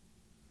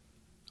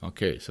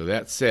 Okay, so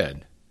that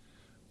said,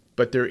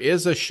 but there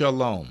is a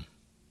shalom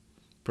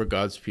for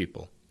God's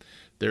people.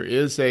 There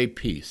is a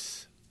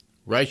peace,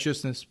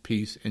 righteousness,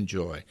 peace, and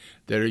joy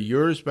that are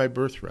yours by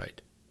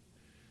birthright.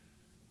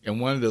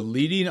 And one of the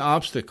leading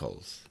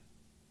obstacles,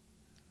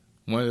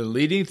 one of the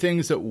leading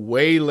things that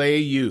waylay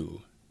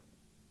you,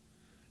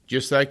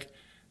 just like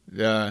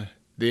the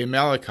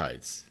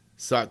Amalekites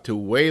sought to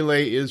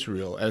waylay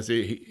Israel as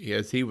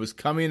he was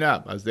coming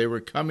up, as they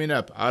were coming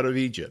up out of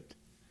Egypt,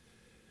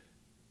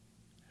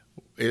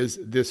 is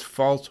this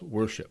false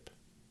worship,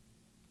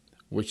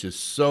 which is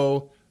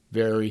so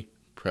very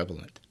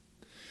prevalent.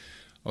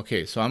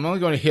 Okay, so I'm only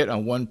going to hit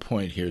on one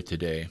point here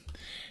today,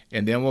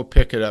 and then we'll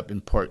pick it up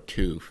in part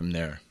 2 from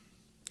there.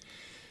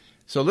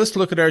 So let's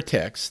look at our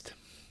text,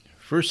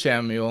 1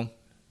 Samuel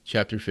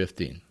chapter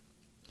 15.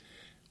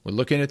 We're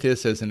looking at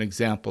this as an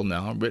example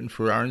now, written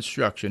for our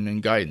instruction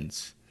and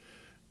guidance,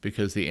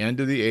 because the end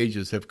of the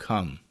ages have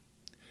come.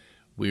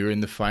 We are in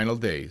the final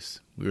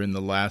days. We are in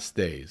the last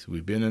days.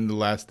 We've been in the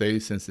last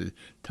days since the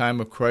time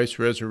of Christ's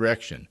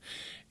resurrection.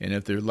 And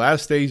if the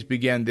last days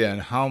began then,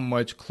 how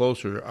much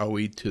closer are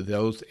we to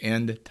those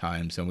end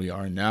times than we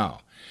are now?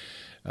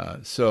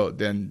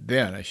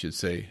 Then I should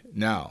say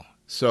now.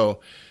 So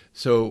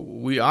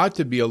we ought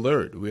to be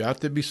alert. We ought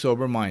to be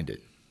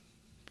sober-minded.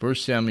 1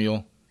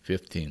 Samuel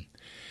 15.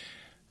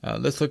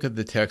 Let's look at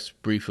the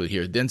text briefly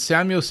here. Then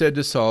Samuel said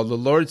to Saul, "The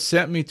Lord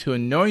sent me to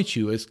anoint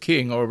you as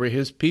king over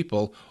his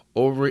people,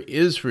 over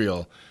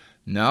Israel.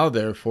 Now,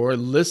 therefore,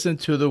 listen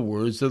to the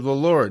words of the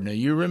Lord." Now,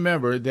 you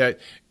remember that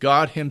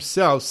God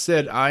himself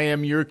said, "I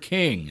am your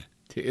king,"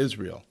 to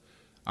Israel.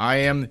 I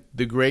am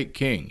the great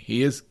king.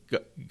 He is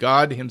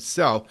God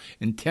himself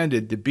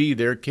intended to be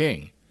their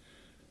king.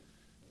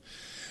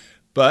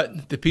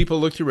 But the people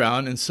looked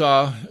around and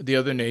saw the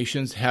other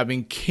nations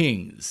having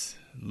kings,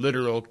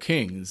 literal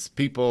kings,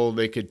 people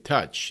they could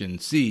touch and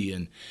see,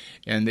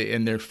 and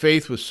their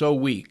faith was so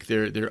weak,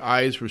 their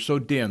eyes were so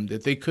dim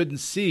that they couldn't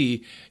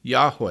see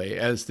Yahweh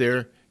as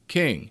their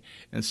king.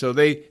 And so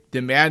they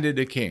demanded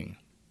a king.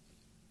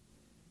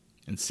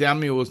 And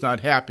Samuel was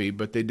not happy,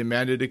 but they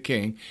demanded a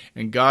king.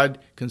 And God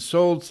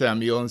consoled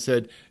Samuel and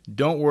said,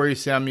 "Don't worry,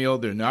 Samuel,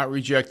 they're not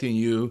rejecting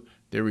you,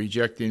 they're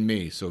rejecting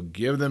me. So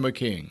give them a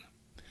king."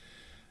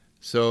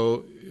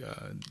 So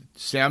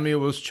Samuel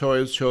was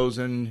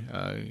chosen.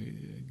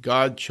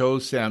 God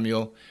chose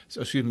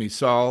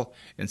Saul,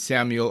 and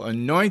Samuel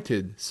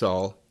anointed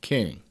Saul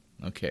king.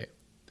 Okay.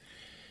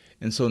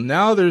 And so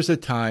now there's a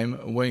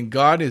time when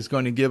God is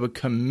going to give a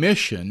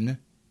commission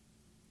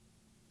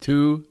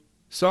to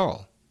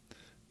Saul.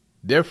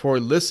 Therefore,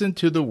 listen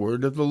to the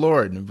word of the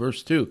Lord. In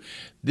verse 2,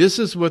 this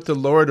is what the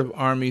Lord of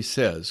armies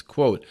says,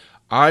 quote,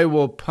 I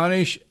will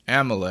punish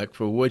Amalek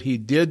for what he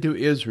did to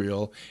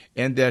Israel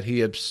and that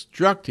he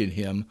obstructed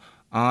him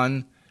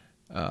on,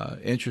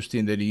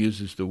 interesting that he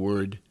uses the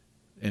word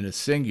in a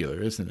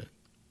singular, isn't it?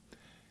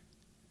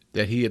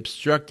 That he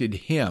obstructed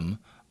him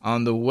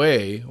on the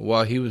way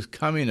while he was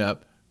coming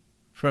up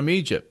from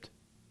Egypt.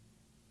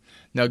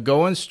 Now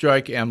go and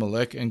strike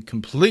Amalek and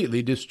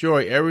completely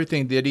destroy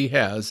everything that he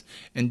has,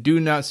 and do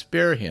not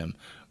spare him.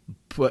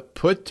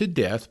 Put to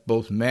death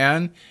both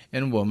man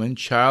and woman,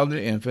 child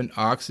and infant,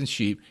 ox and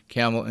sheep,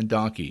 camel and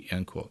donkey.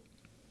 End quote.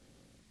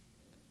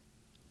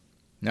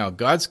 Now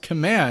God's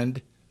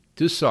command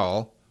to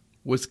Saul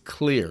was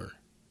clear.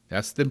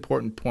 That's the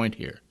important point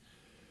here.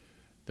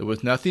 There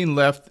was nothing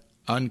left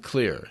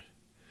unclear.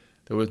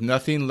 There was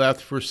nothing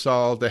left for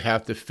Saul to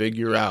have to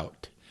figure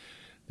out.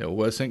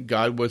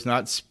 God was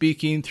not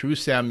speaking through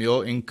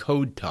Samuel in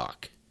code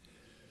talk.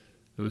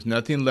 There was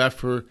nothing left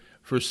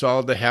for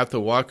Saul to have to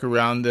walk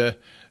around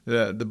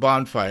the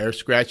bonfire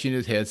scratching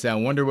his head saying,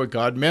 I wonder what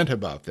God meant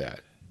about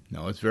that.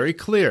 No, it's very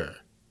clear.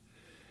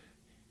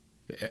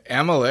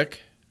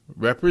 Amalek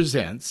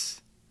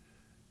represents,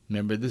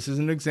 remember this is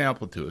an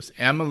example to us,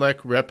 Amalek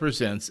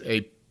represents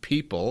a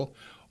people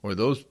or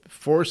those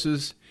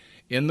forces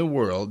in the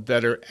world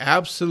that are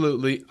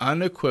absolutely,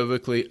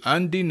 unequivocally,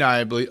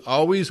 undeniably,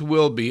 always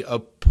will be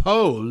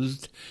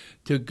opposed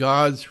to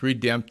God's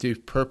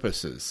redemptive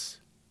purposes.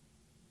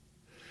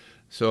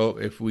 So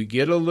if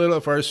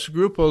our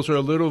scruples are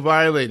a little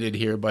violated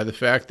here by the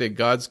fact that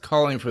God's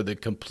calling for the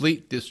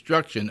complete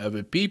destruction of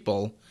a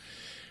people,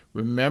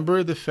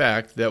 remember the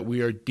fact that we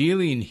are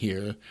dealing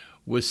here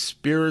with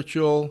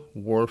spiritual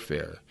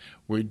warfare.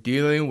 We're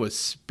dealing with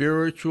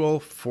spiritual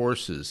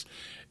forces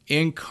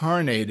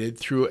incarnated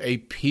through a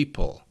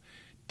people,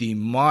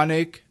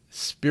 demonic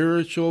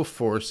spiritual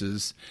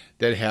forces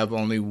that have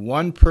only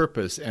one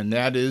purpose, and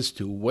that is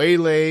to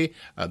waylay,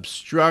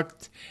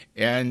 obstruct,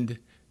 and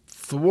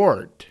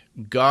thwart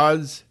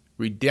God's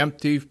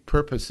redemptive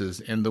purposes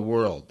in the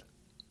world.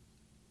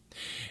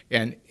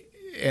 And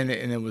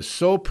it was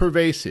so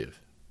pervasive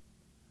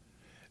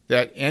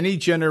that any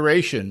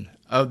generation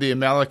of the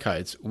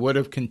Amalekites would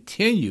have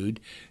continued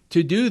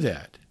to do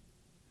that.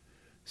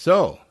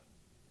 So,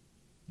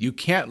 you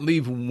can't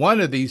leave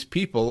one of these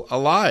people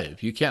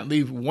alive. You can't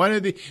leave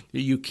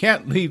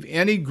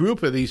any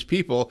group of these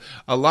people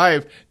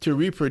alive to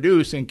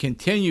reproduce and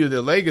continue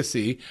the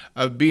legacy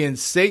of being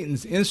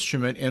Satan's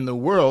instrument in the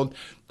world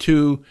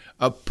to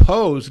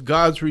oppose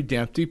God's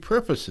redemptive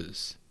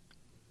purposes.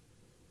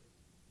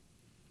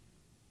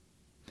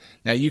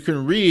 Now you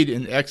can read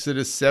in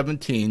Exodus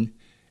 17,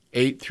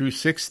 8 through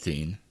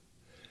 16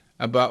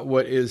 about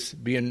what is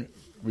being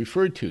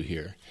referred to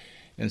here.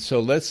 And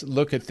so let's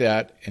look at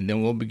that, and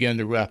then we'll begin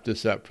to wrap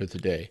this up for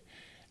today.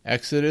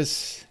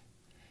 Exodus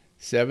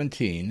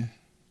 17,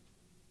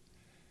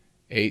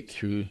 8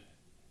 through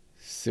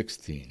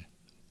 16.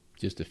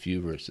 Just a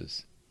few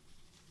verses.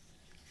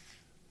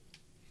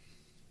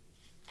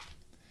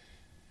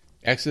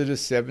 Exodus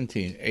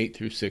 17, 8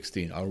 through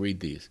 16. I'll read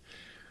these.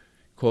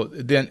 Quote,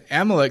 Then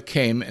Amalek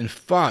came and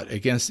fought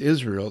against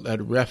Israel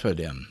at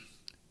Rephidim.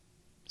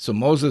 So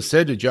Moses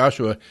said to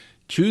Joshua,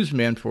 Choose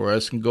men for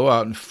us and go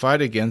out and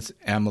fight against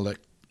Amalek.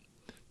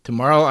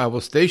 Tomorrow I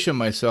will station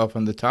myself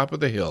on the top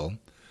of the hill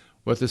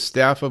with the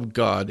staff of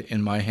God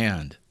in my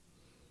hand.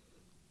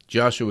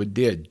 Joshua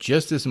did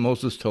just as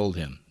Moses told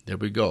him. There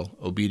we go,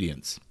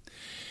 obedience.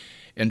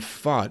 And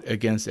fought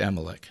against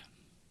Amalek.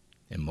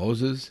 And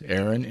Moses,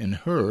 Aaron, and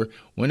Hur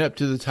went up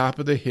to the top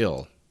of the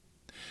hill.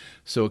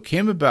 So it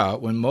came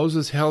about when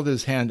Moses held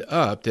his hand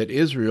up that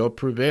Israel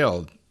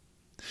prevailed.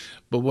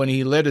 But when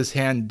he let his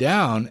hand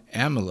down,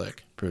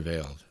 Amalek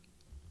prevailed.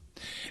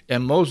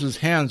 And Moses'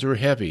 hands were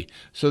heavy,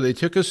 so they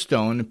took a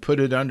stone and put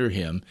it under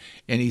him,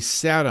 and he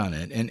sat on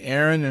it. And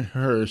Aaron and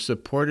Hur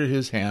supported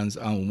his hands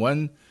on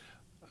one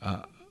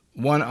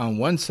on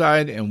one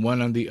side and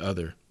one on the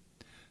other.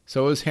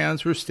 So his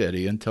hands were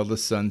steady until the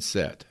sun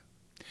set.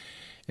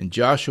 And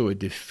Joshua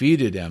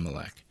defeated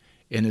Amalek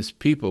and his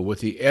people with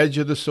the edge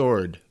of the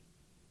sword.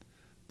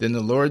 Then the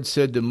Lord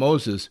said to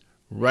Moses,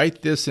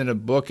 Write this in a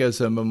book as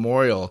a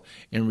memorial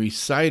and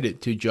recite it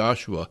to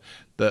Joshua,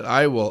 that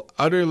I will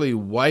utterly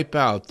wipe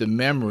out the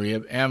memory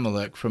of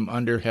Amalek from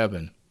under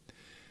heaven.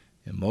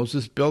 And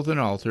Moses built an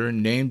altar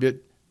and named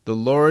it, The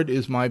Lord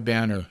is my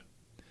banner.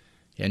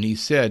 And he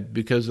said,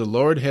 Because the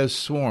Lord has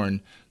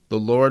sworn, the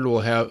Lord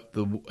will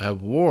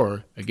have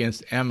war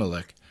against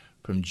Amalek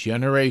from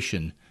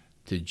generation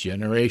to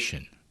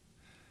generation.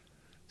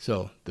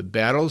 So the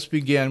battles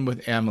began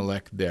with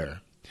Amalek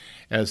there.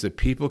 As the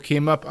people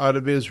came up out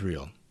of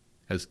Israel,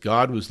 as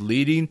God was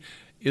leading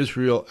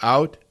Israel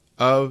out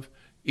of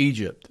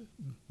Egypt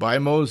by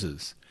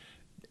Moses,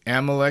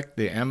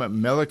 the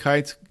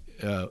Amalekites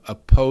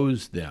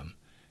opposed them,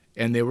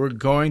 and they were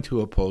going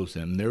to oppose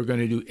them. They were going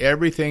to do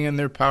everything in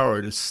their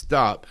power to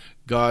stop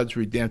God's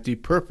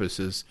redemptive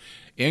purposes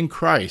in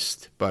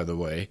Christ, by the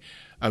way,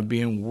 are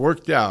being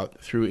worked out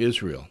through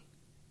Israel.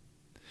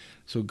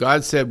 So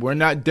God said, we're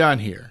not done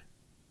here.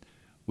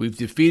 We've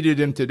defeated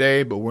them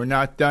today, but we're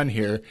not done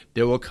here.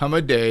 There will come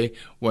a day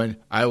when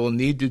I will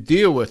need to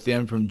deal with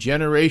them from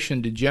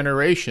generation to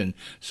generation.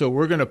 So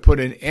we're going to put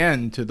an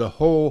end to the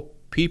whole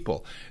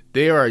people.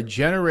 They are a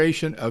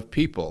generation of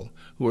people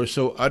who are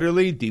so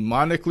utterly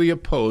demonically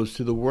opposed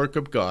to the work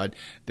of God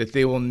that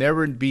they will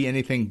never be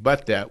anything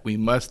but that. We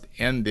must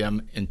end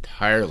them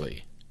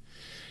entirely.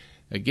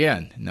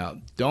 Again, now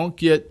don't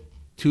get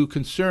too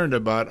concerned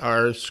about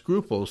our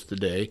scruples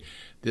today.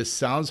 This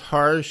sounds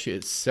harsh,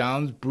 it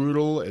sounds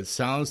brutal, it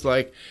sounds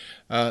like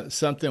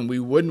something we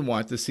wouldn't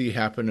want to see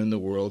happen in the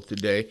world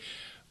today,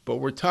 but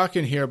we're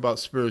talking here about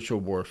spiritual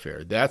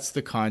warfare. That's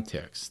the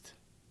context.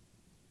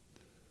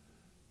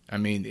 I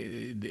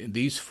mean,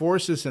 these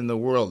forces in the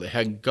world,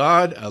 had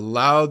God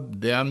allowed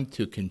them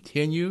to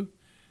continue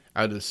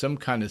out of some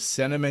kind of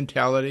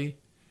sentimentality,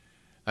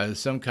 out of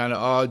some kind of,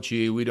 oh,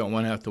 gee, we don't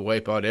want to have to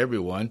wipe out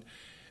everyone,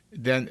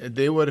 then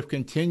they would have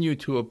continued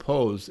to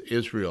oppose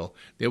Israel.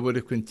 They would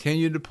have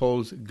continued to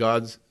oppose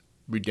God's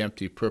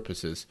redemptive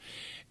purposes,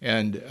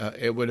 and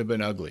it would have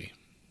been ugly.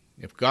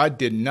 If God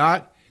did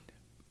not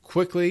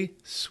quickly,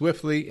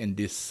 swiftly, and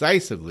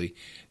decisively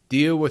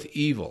deal with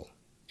evil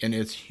in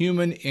its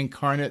human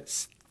incarnate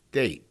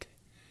state,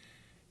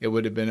 it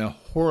would have been a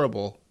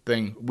horrible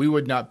thing. We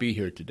would not be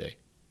here today.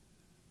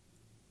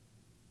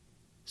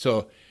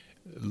 So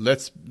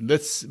let's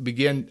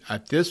begin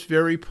at this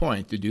very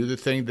point to do the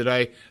thing that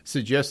I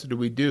suggested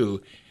we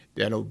do,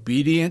 that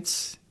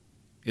obedience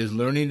is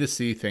learning to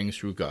see things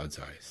through God's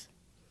eyes.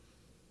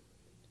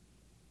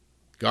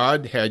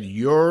 God had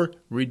your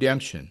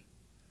redemption.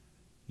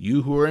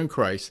 You who are in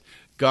Christ,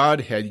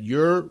 God had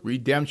your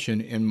redemption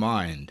in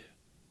mind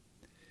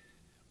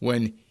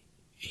when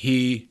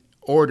he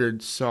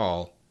ordered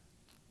Saul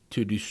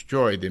to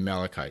destroy the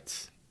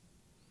Amalekites.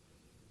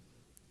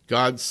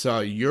 God saw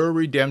your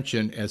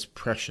redemption as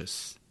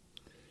precious,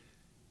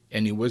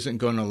 and he wasn't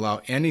going to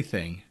allow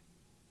anything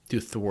to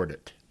thwart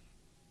it.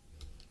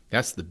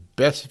 That's the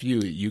best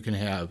view that you can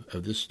have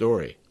of this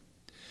story.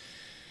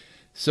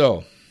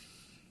 So,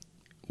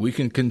 we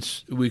can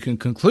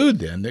conclude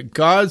then that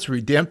God's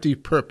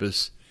redemptive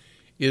purpose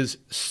is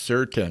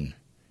certain,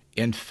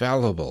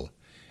 infallible,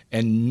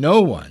 and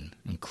no one,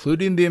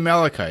 including the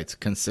Amalekites,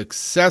 can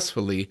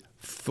successfully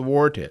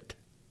thwart it.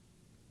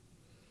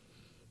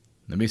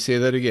 Let me say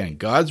that again.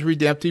 God's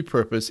redemptive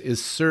purpose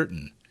is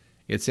certain.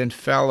 It's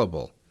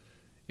infallible.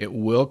 It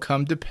will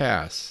come to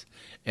pass,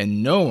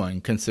 and no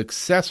one can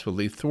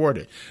successfully thwart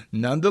it.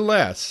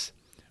 Nonetheless,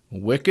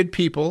 wicked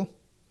people,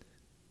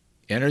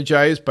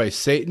 energized by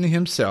Satan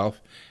himself,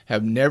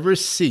 have never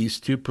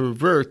ceased to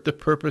pervert the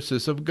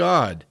purposes of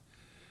God.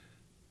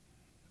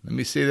 Let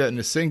me say that in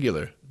the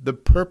singular. The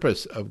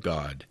purpose of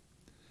God.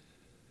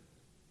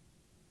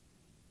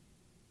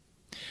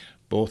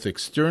 Both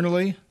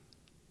externally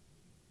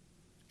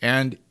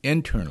and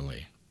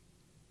internally.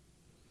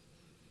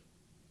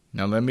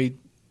 Now let me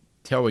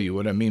tell you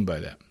what I mean by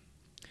that.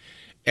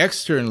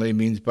 Externally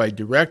means by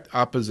direct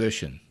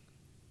opposition,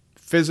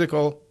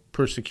 physical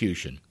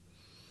persecution,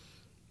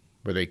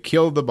 where they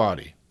kill the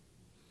body.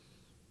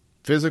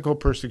 Physical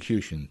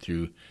persecution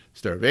through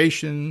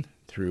starvation,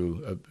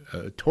 through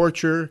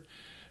torture,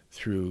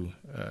 through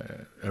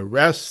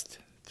arrest,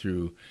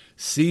 through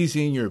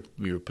seizing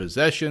your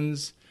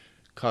possessions,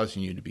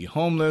 causing you to be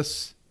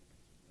homeless,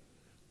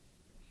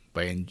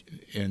 by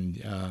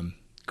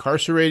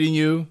incarcerating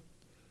you.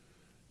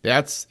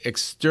 That's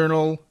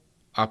external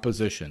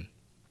opposition.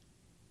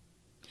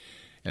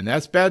 And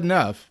that's bad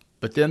enough,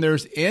 but then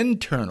there's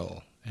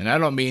internal, and I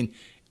don't mean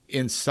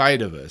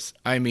inside of us.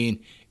 I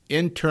mean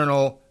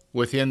internal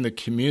within the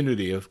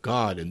community of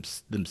God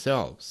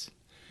themselves.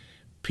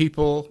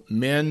 People,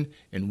 men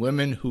and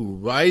women who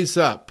rise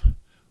up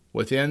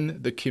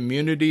within the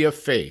community of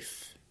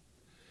faith,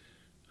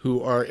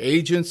 who are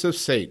agents of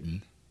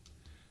Satan,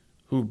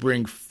 who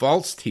bring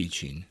false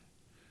teaching,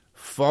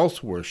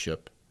 false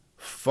worship,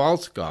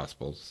 false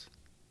gospels,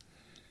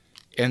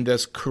 and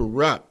thus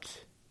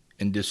corrupt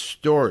and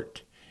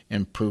distort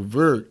and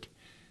pervert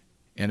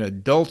and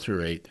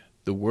adulterate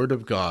the Word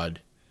of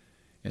God,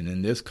 and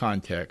in this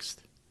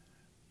context,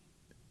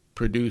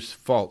 produce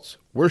false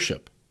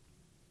worship.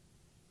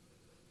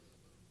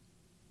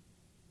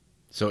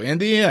 So in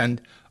the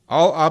end,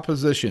 all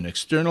opposition,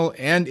 external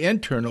and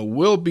internal,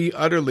 will be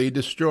utterly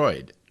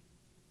destroyed.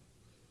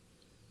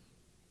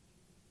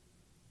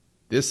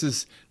 This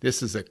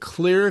is a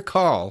clear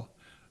call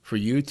for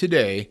you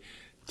today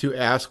to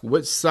ask,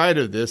 which side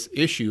of this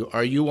issue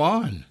are you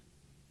on?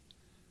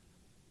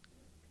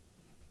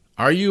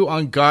 Are you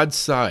on God's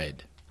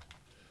side?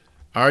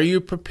 Are you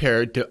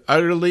prepared to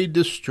utterly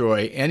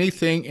destroy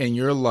anything in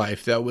your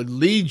life that would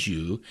lead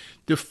you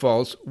to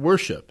false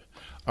worship?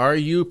 Are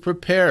you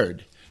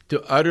prepared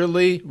to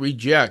utterly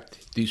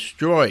reject,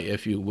 destroy,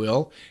 if you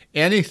will,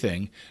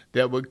 anything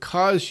that would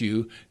cause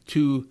you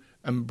to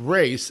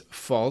embrace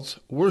false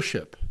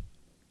worship?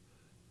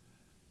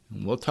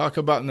 And we'll talk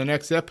about in the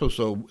next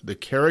episode the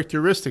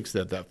characteristics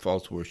of that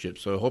false worship.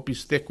 So I hope you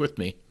stick with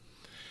me.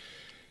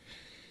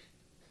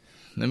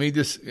 Let me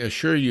just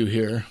assure you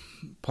here,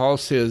 Paul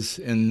says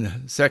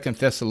in 2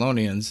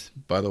 Thessalonians,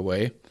 by the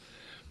way,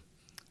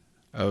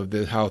 of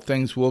how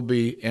things will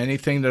be,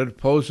 anything that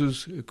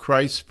opposes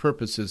Christ's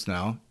purposes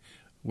now.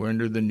 We're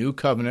under the new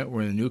covenant.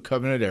 We're in the new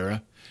covenant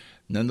era.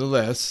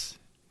 Nonetheless,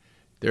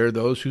 there are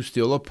those who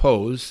still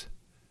oppose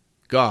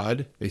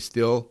God. They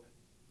still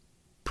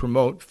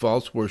promote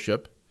false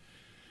worship.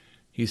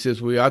 He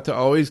says, we ought to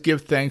always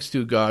give thanks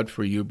to God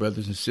for you,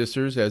 brothers and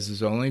sisters, as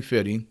is only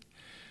fitting,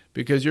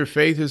 because your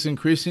faith is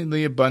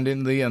increasingly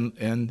abundantly,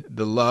 and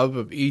the love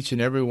of each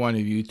and every one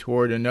of you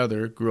toward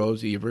another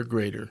grows ever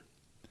greater,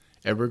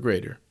 ever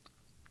greater.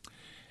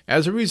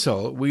 As a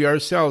result, we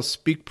ourselves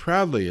speak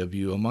proudly of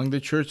you among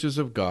the churches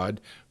of God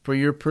for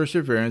your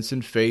perseverance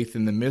and faith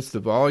in the midst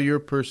of all your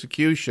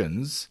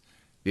persecutions,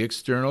 the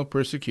external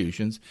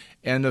persecutions,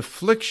 and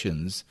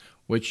afflictions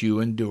which you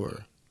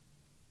endure.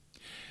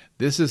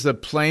 This is a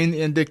plain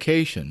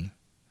indication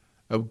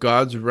of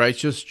God's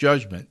righteous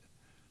judgment,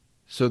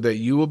 so that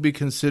you will be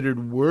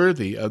considered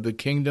worthy of the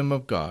kingdom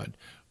of God,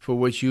 for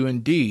which you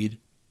indeed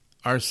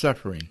are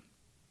suffering.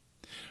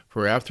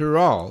 For after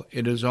all,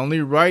 it is only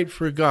right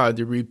for God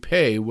to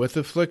repay with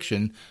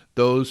affliction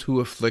those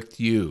who afflict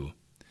you,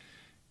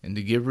 and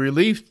to give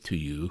relief to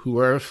you who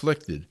are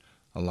afflicted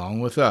along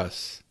with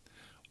us,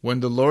 when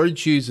the Lord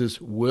Jesus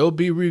will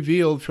be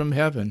revealed from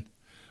heaven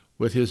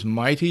with his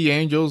mighty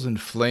angels in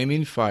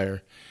flaming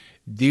fire,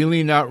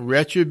 dealing out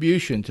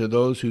retribution to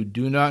those who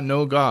do not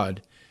know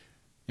God,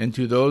 and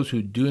to those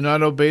who do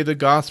not obey the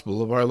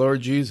gospel of our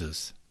Lord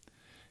Jesus.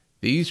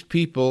 These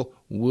people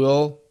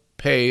will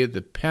pay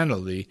the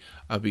penalty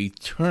of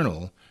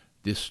eternal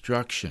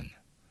destruction.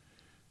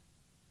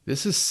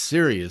 This is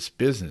serious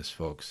business,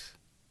 folks.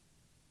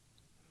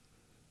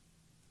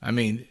 I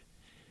mean,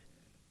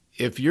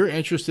 if you're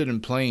interested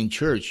in playing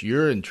church,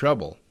 you're in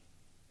trouble.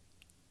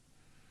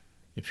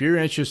 If you're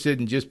interested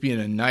in just being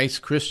a nice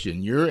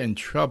Christian, you're in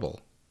trouble.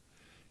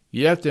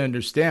 You have to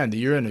understand that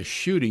you're in a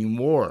shooting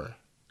war.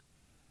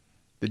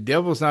 The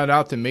devil's not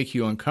out to make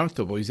you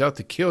uncomfortable. He's out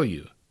to kill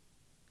you.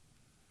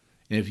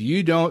 And if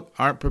you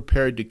aren't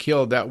prepared to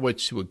kill that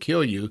which will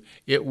kill you,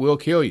 it will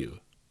kill you.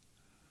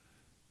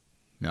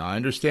 Now, I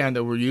understand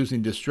that we're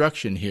using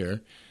destruction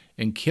here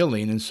and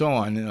killing and so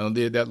on,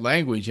 that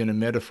language in a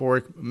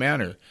metaphoric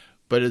manner,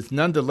 but it's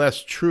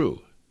nonetheless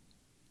true.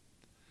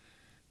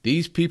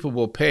 These people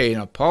will pay.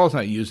 Now, Paul's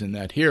not using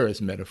that here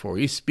as metaphor.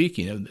 He's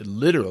speaking of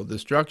literal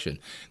destruction.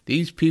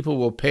 These people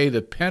will pay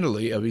the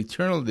penalty of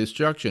eternal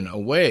destruction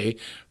away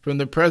from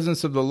the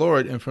presence of the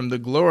Lord and from the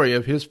glory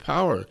of his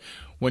power,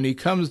 when he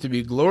comes to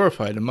be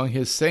glorified among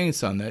his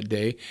saints on that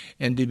day,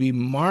 and to be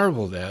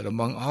marveled at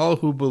among all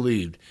who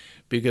believed,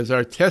 because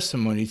our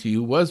testimony to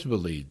you was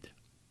believed.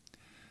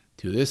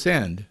 To this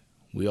end,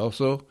 we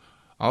also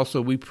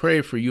we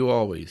pray for you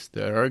always,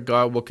 that our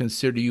God will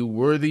consider you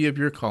worthy of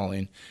your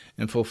calling,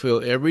 and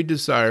fulfill every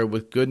desire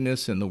with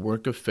goodness in the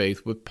work of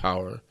faith with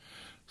power,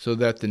 so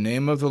that the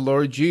name of the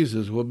Lord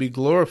Jesus will be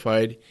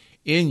glorified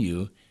in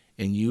you,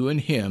 and you in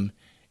him,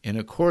 in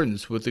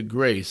accordance with the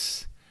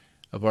grace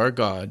of our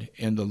God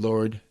and the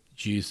Lord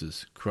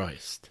Jesus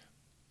Christ.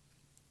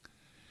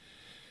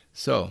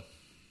 So,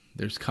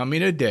 there's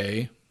coming a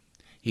day,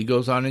 he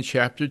goes on in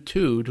chapter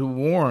 2 to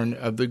warn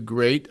of the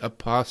great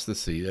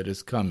apostasy that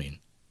is coming,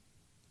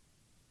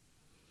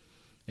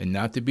 and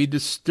not to be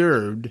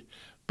disturbed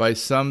by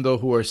some, though,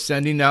 who are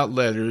sending out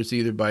letters,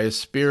 either by a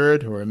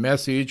spirit or a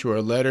message or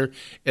a letter,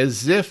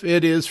 as if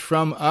it is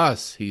from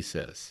us, he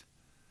says.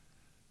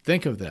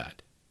 Think of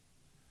that.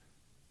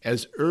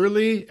 As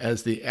early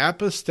as the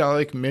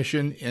apostolic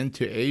mission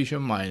into Asia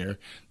Minor,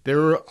 there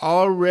were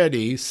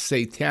already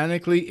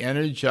satanically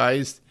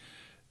energized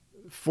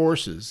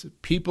forces,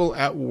 people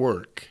at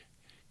work,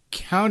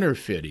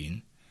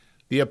 counterfeiting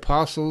the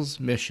apostles'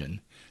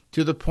 mission,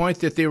 to the point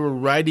that they were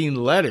writing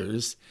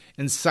letters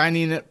and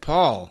signing at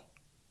Paul.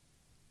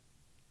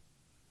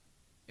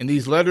 And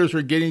these letters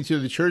were getting to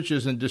the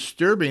churches and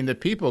disturbing the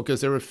people,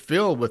 because they were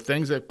filled with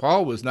things that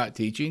Paul was not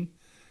teaching,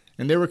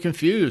 and they were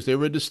confused, they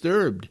were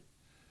disturbed.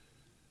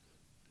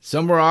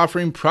 Some were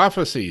offering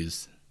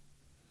prophecies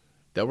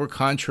that were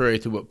contrary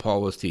to what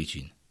Paul was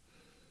teaching,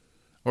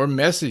 or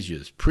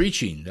messages,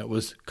 preaching that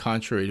was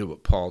contrary to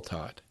what Paul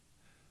taught.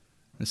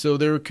 And so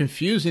they were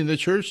confusing the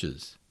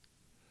churches.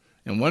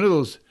 And one of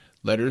those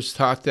letters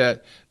taught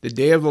that the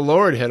day of the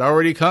Lord had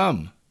already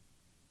come.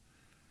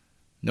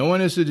 No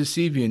one is to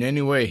deceive you in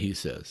any way, he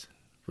says.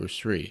 Verse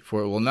 3,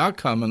 for it will not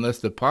come unless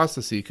the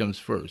apostasy comes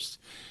first,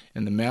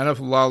 and the man of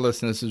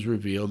lawlessness is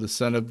revealed, the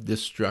son of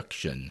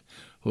destruction,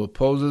 who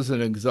opposes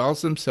and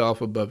exalts himself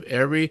above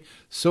every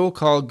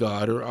so-called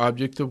God or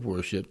object of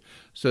worship,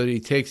 so that he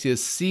takes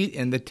his seat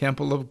in the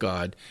temple of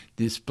God,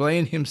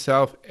 displaying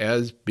himself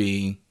as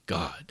being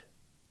God.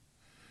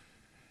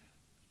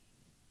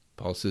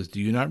 Paul says,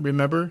 do you not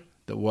remember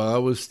that while I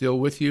was still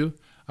with you,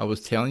 I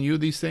was telling you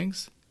these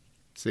things?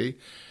 See,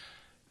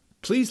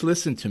 please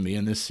listen to me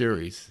in this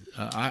series.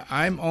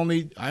 I'm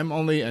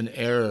only an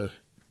heir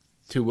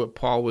to what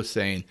Paul was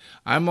saying.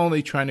 I'm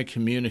only trying to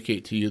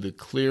communicate to you the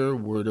clear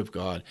word of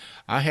God.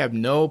 I have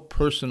no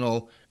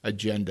personal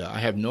agenda. I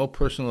have no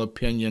personal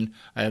opinion.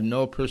 I have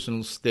no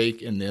personal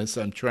stake in this.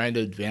 I'm trying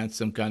to advance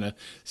some kind of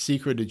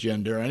secret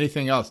agenda or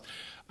anything else.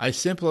 I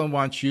simply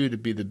want you to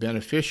be the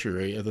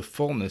beneficiary of the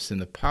fullness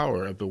and the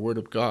power of the Word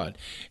of God.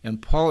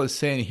 And Paul is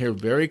saying here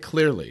very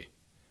clearly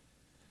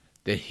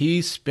that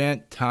he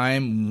spent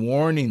time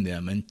warning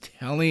them and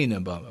telling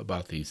them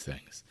about these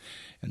things.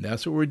 And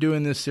that's what we're doing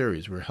in this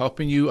series. We're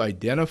helping you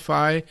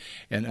identify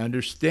and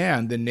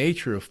understand the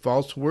nature of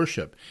false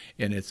worship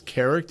and its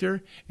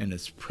character and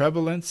its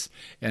prevalence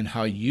and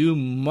how you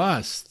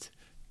must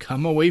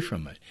come away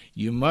from it.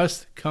 You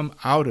must come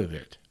out of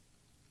it.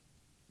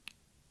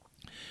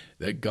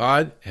 That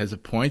God has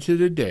appointed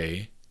a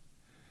day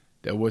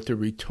that with the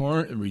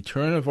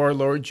return of our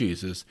Lord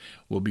Jesus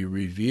will be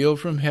revealed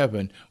from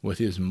heaven with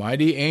his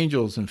mighty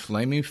angels in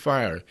flaming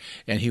fire,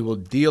 and he will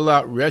deal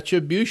out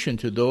retribution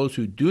to those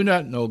who do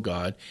not know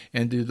God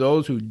and to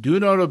those who do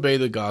not obey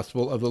the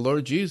gospel of the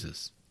Lord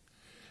Jesus.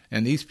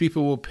 And these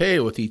people will pay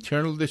with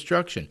eternal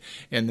destruction.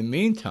 In the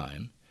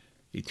meantime,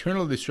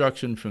 eternal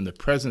destruction from the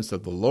presence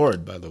of the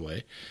Lord, by the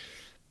way.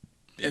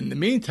 In the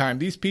meantime,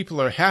 these people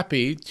are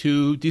happy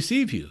to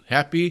deceive you,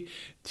 happy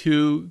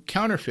to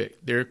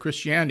counterfeit their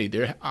Christianity.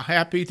 They're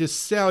happy to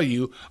sell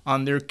you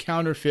on their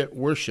counterfeit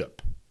worship.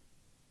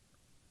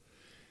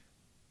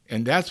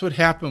 And that's what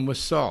happened with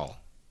Saul.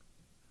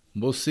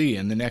 We'll see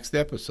in the next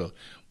episode.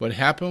 What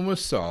happened with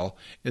Saul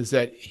is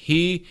that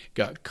he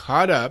got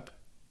caught up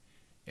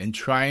in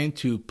trying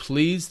to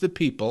please the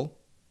people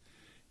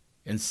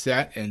and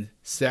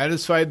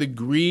satisfy the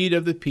greed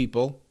of the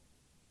people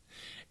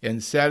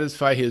and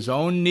satisfy his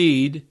own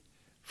need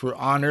for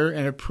honor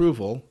and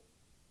approval,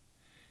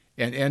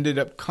 and ended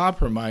up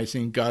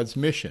compromising God's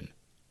mission.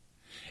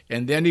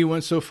 And then he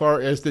went so far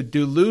as to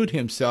delude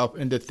himself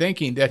into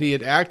thinking that he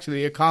had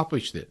actually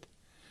accomplished it.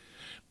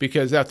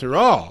 Because after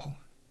all,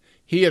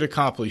 he had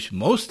accomplished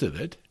most of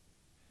it.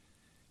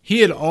 He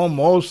had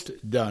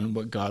almost done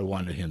what God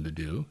wanted him to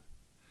do.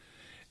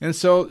 And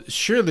so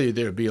surely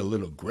there'd be a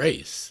little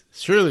grace.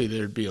 Surely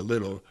there'd be a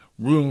little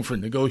room for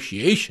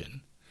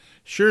negotiation.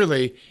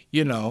 Surely,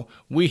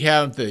 we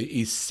have the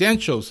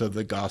essentials of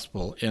the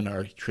gospel in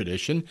our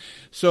tradition.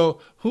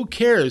 So who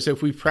cares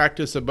if we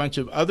practice a bunch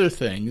of other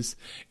things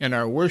in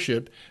our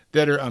worship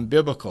that are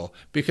unbiblical?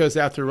 Because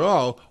after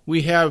all,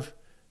 we have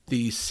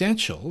the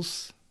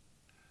essentials.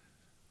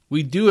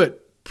 We do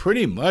it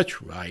pretty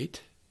much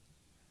right.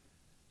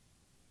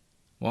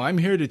 Well, I'm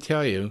here to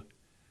tell you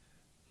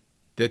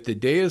that the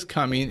day is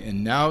coming,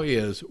 and now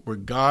is, where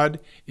God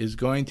is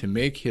going to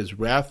make his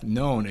wrath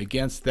known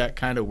against that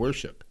kind of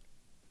worship.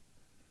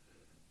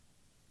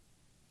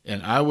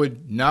 And I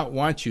would not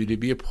want you to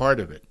be a part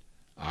of it.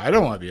 I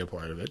don't want to be a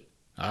part of it.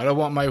 I don't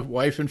want my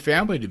wife and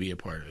family to be a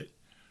part of it.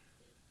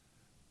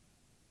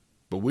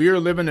 But we are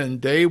living in a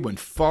day when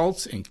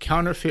false and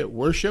counterfeit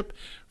worship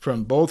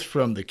from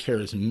the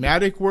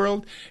charismatic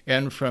world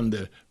and from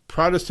the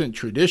Protestant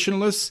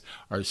traditionalists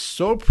are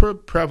so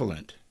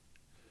prevalent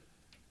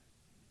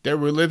that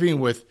we're living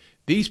with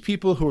these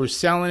people who are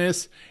selling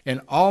us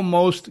an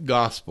almost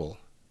gospel.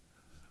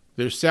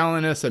 They're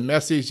selling us a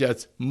message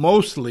that's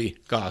mostly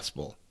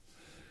gospel.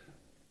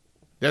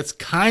 That's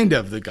kind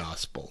of the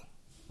gospel.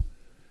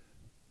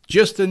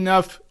 Just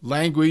enough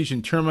language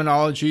and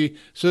terminology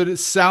so that it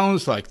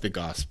sounds like the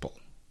gospel.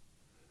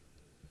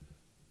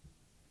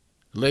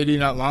 A lady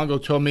not long ago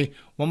told me,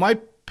 well, my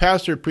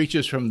pastor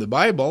preaches from the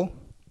Bible.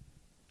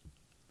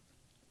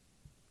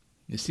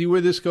 You see where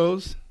this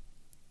goes?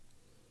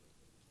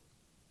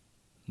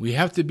 We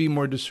have to be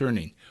more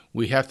discerning.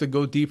 We have to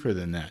go deeper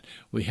than that.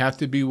 We have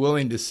to be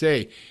willing to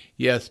say,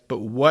 yes, but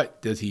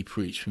what does he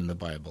preach from the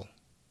Bible?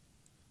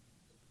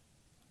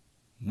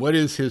 What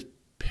is his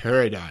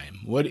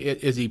paradigm?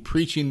 Is he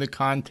preaching the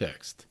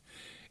context?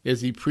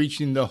 Is he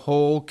preaching the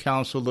whole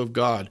counsel of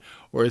God?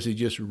 Or is he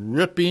just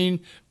ripping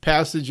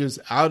passages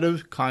out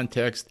of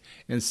context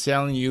and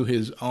selling you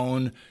his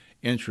own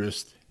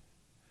interest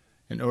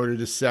in order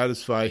to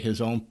satisfy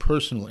his own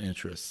personal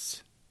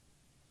interests?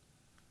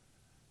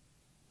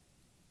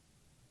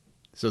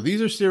 So these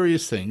are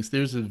serious things.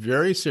 There's a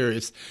very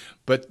serious,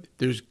 but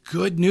there's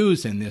good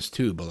news in this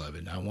too,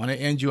 beloved. I want to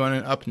end you on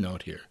an up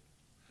note here.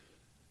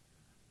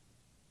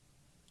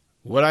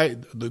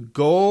 The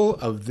goal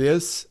of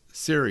this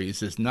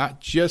series is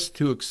not just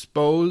to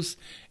expose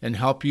and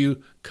help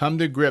you come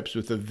to grips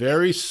with the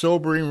very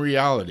sobering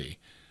reality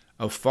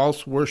of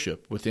false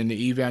worship within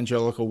the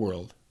evangelical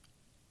world,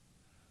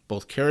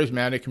 both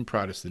charismatic and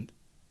Protestant,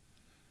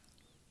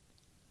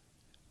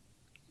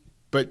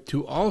 but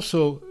to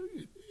also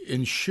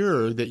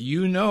ensure that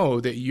you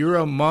know that you're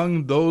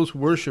among those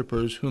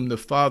worshipers whom the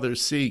Father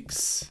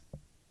seeks.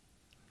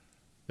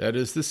 That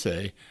is to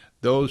say,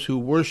 those who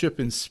worship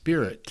in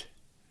spirit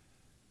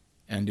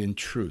and in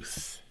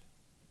truth.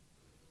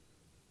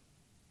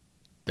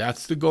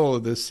 That's the goal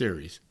of this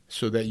series,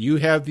 so that you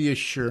have the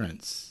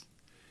assurance,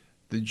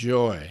 the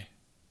joy,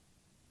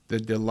 the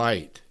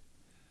delight,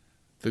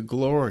 the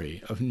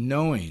glory of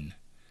knowing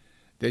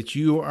that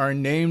you are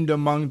named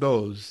among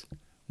those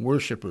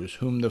worshipers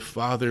whom the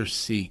Father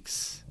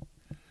seeks,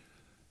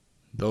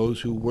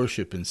 those who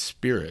worship in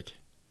spirit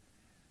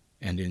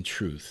and in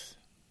truth.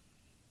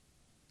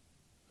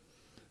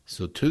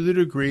 So to the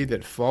degree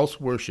that false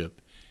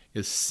worship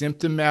is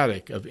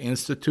symptomatic of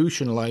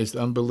institutionalized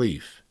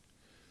unbelief,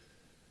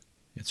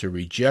 it's a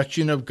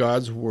rejection of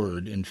God's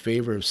word in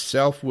favor of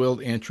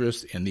self-willed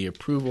interest and the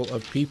approval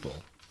of people.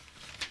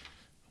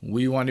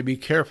 We want to be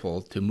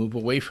careful to move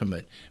away from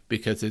it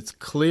because it's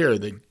clear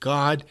that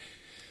God,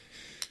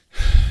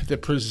 the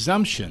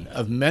presumption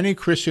of many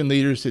Christian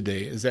leaders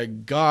today is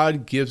that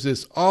God gives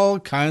us all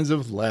kinds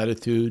of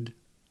latitude.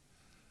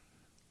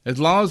 As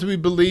long as we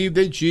believe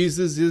that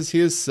Jesus is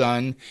his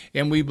Son,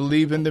 and we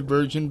believe in the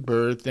virgin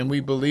birth, and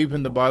we believe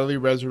in the bodily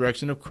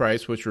resurrection of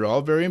Christ, which are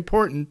all very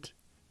important,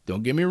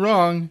 don't get me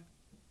wrong.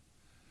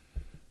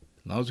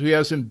 As long as we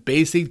have some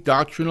basic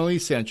doctrinal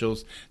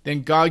essentials,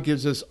 then God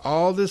gives us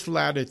all this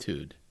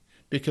latitude.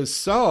 Because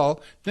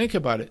Saul, think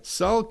about it,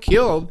 Saul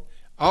killed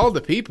all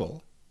the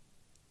people.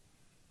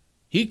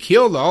 He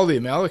killed all the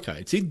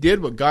Amalekites. He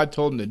did what God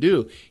told him to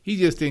do. He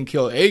just didn't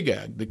kill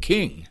Agag, the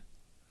king.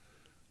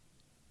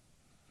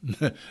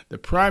 The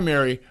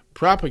primary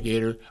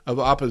propagator of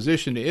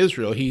opposition to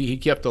Israel, he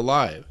kept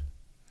alive.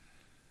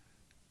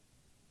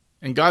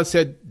 And God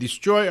said,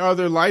 destroy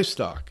other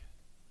livestock.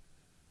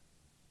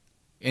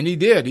 And he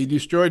did. He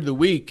destroyed the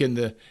weak and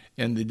the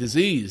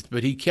diseased,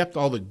 but he kept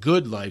all the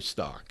good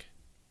livestock.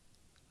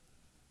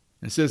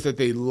 It says that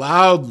they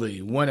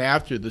loudly went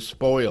after the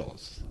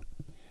spoils.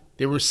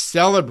 They were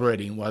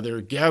celebrating while they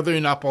were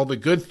gathering up all the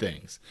good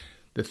things.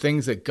 The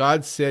things that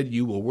God said,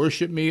 you will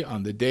worship me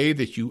on the day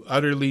that you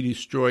utterly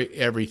destroy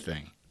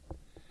everything.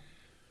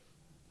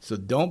 So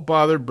don't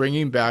bother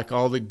bringing back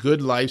all the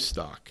good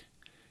livestock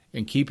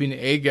and keeping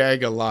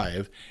Agag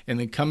alive and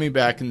then coming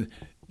back and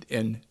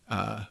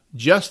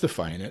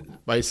justifying it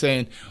by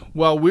saying,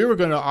 well, we were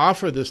going to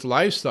offer this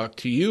livestock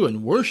to you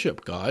and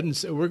worship God, and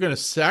so we're going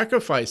to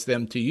sacrifice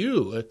them to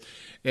you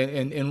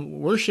and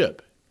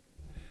worship.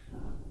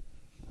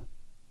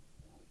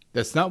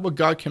 That's not what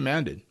God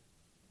commanded.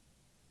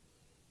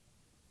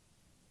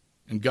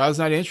 And God's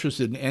not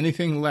interested in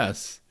anything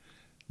less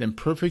than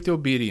perfect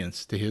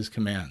obedience to his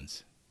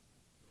commands.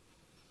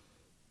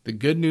 The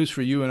good news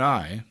for you and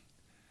I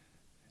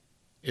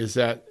is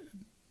that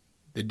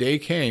the day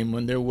came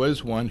when there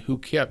was one who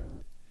kept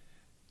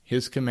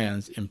his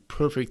commands in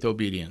perfect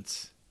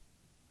obedience.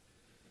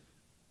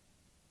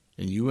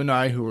 And you and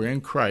I who are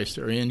in Christ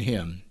are in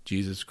him,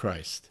 Jesus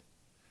Christ.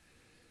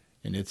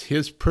 And it's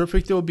his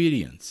perfect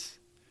obedience,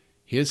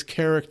 his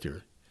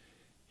character,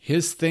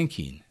 his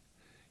thinking,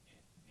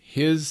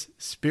 his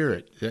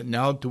spirit that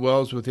now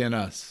dwells within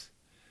us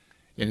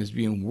and is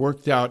being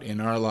worked out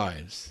in our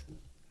lives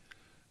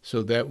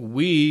so that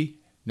we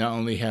not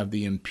only have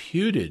the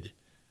imputed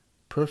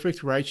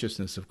perfect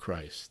righteousness of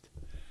Christ,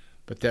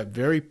 but that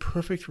very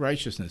perfect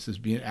righteousness is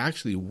being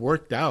actually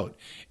worked out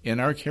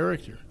in our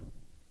character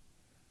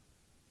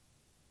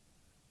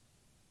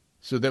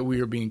so that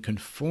we are being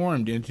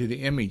conformed into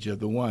the image of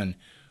the one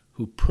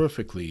who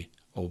perfectly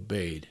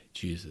obeyed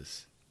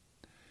Jesus.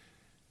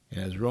 And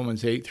as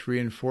Romans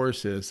 8:3-4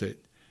 says,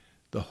 that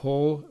the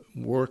whole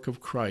work of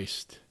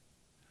Christ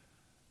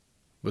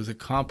was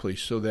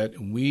accomplished so that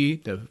we,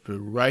 the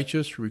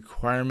righteous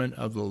requirement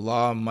of the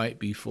law, might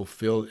be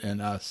fulfilled in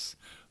us,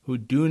 who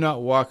do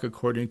not walk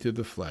according to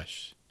the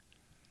flesh,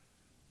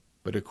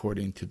 but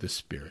according to the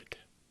Spirit.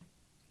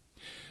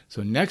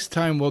 So next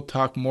time we'll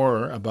talk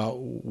more about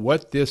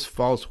what this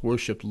false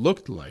worship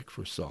looked like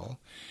for Saul,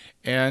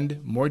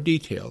 and more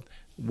detailed,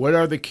 what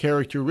are the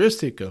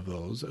characteristics of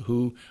those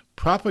who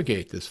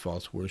propagate this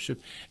false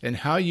worship, and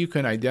how you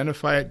can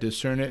identify it,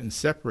 discern it, and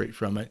separate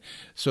from it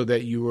so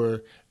that you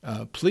are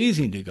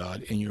pleasing to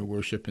God in your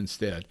worship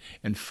instead,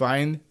 and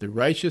find the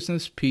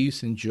righteousness,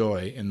 peace, and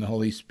joy in the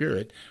Holy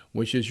Spirit,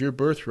 which is your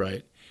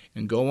birthright,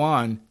 and go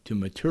on to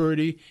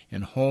maturity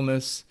and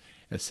wholeness,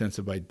 a sense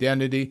of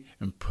identity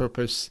and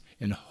purpose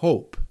and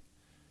hope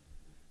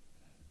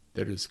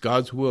that is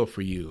God's will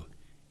for you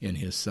in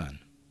his Son.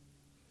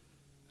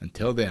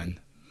 Until then,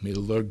 may the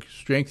Lord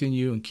strengthen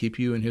you and keep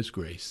you in his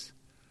grace.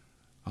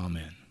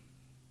 Amen.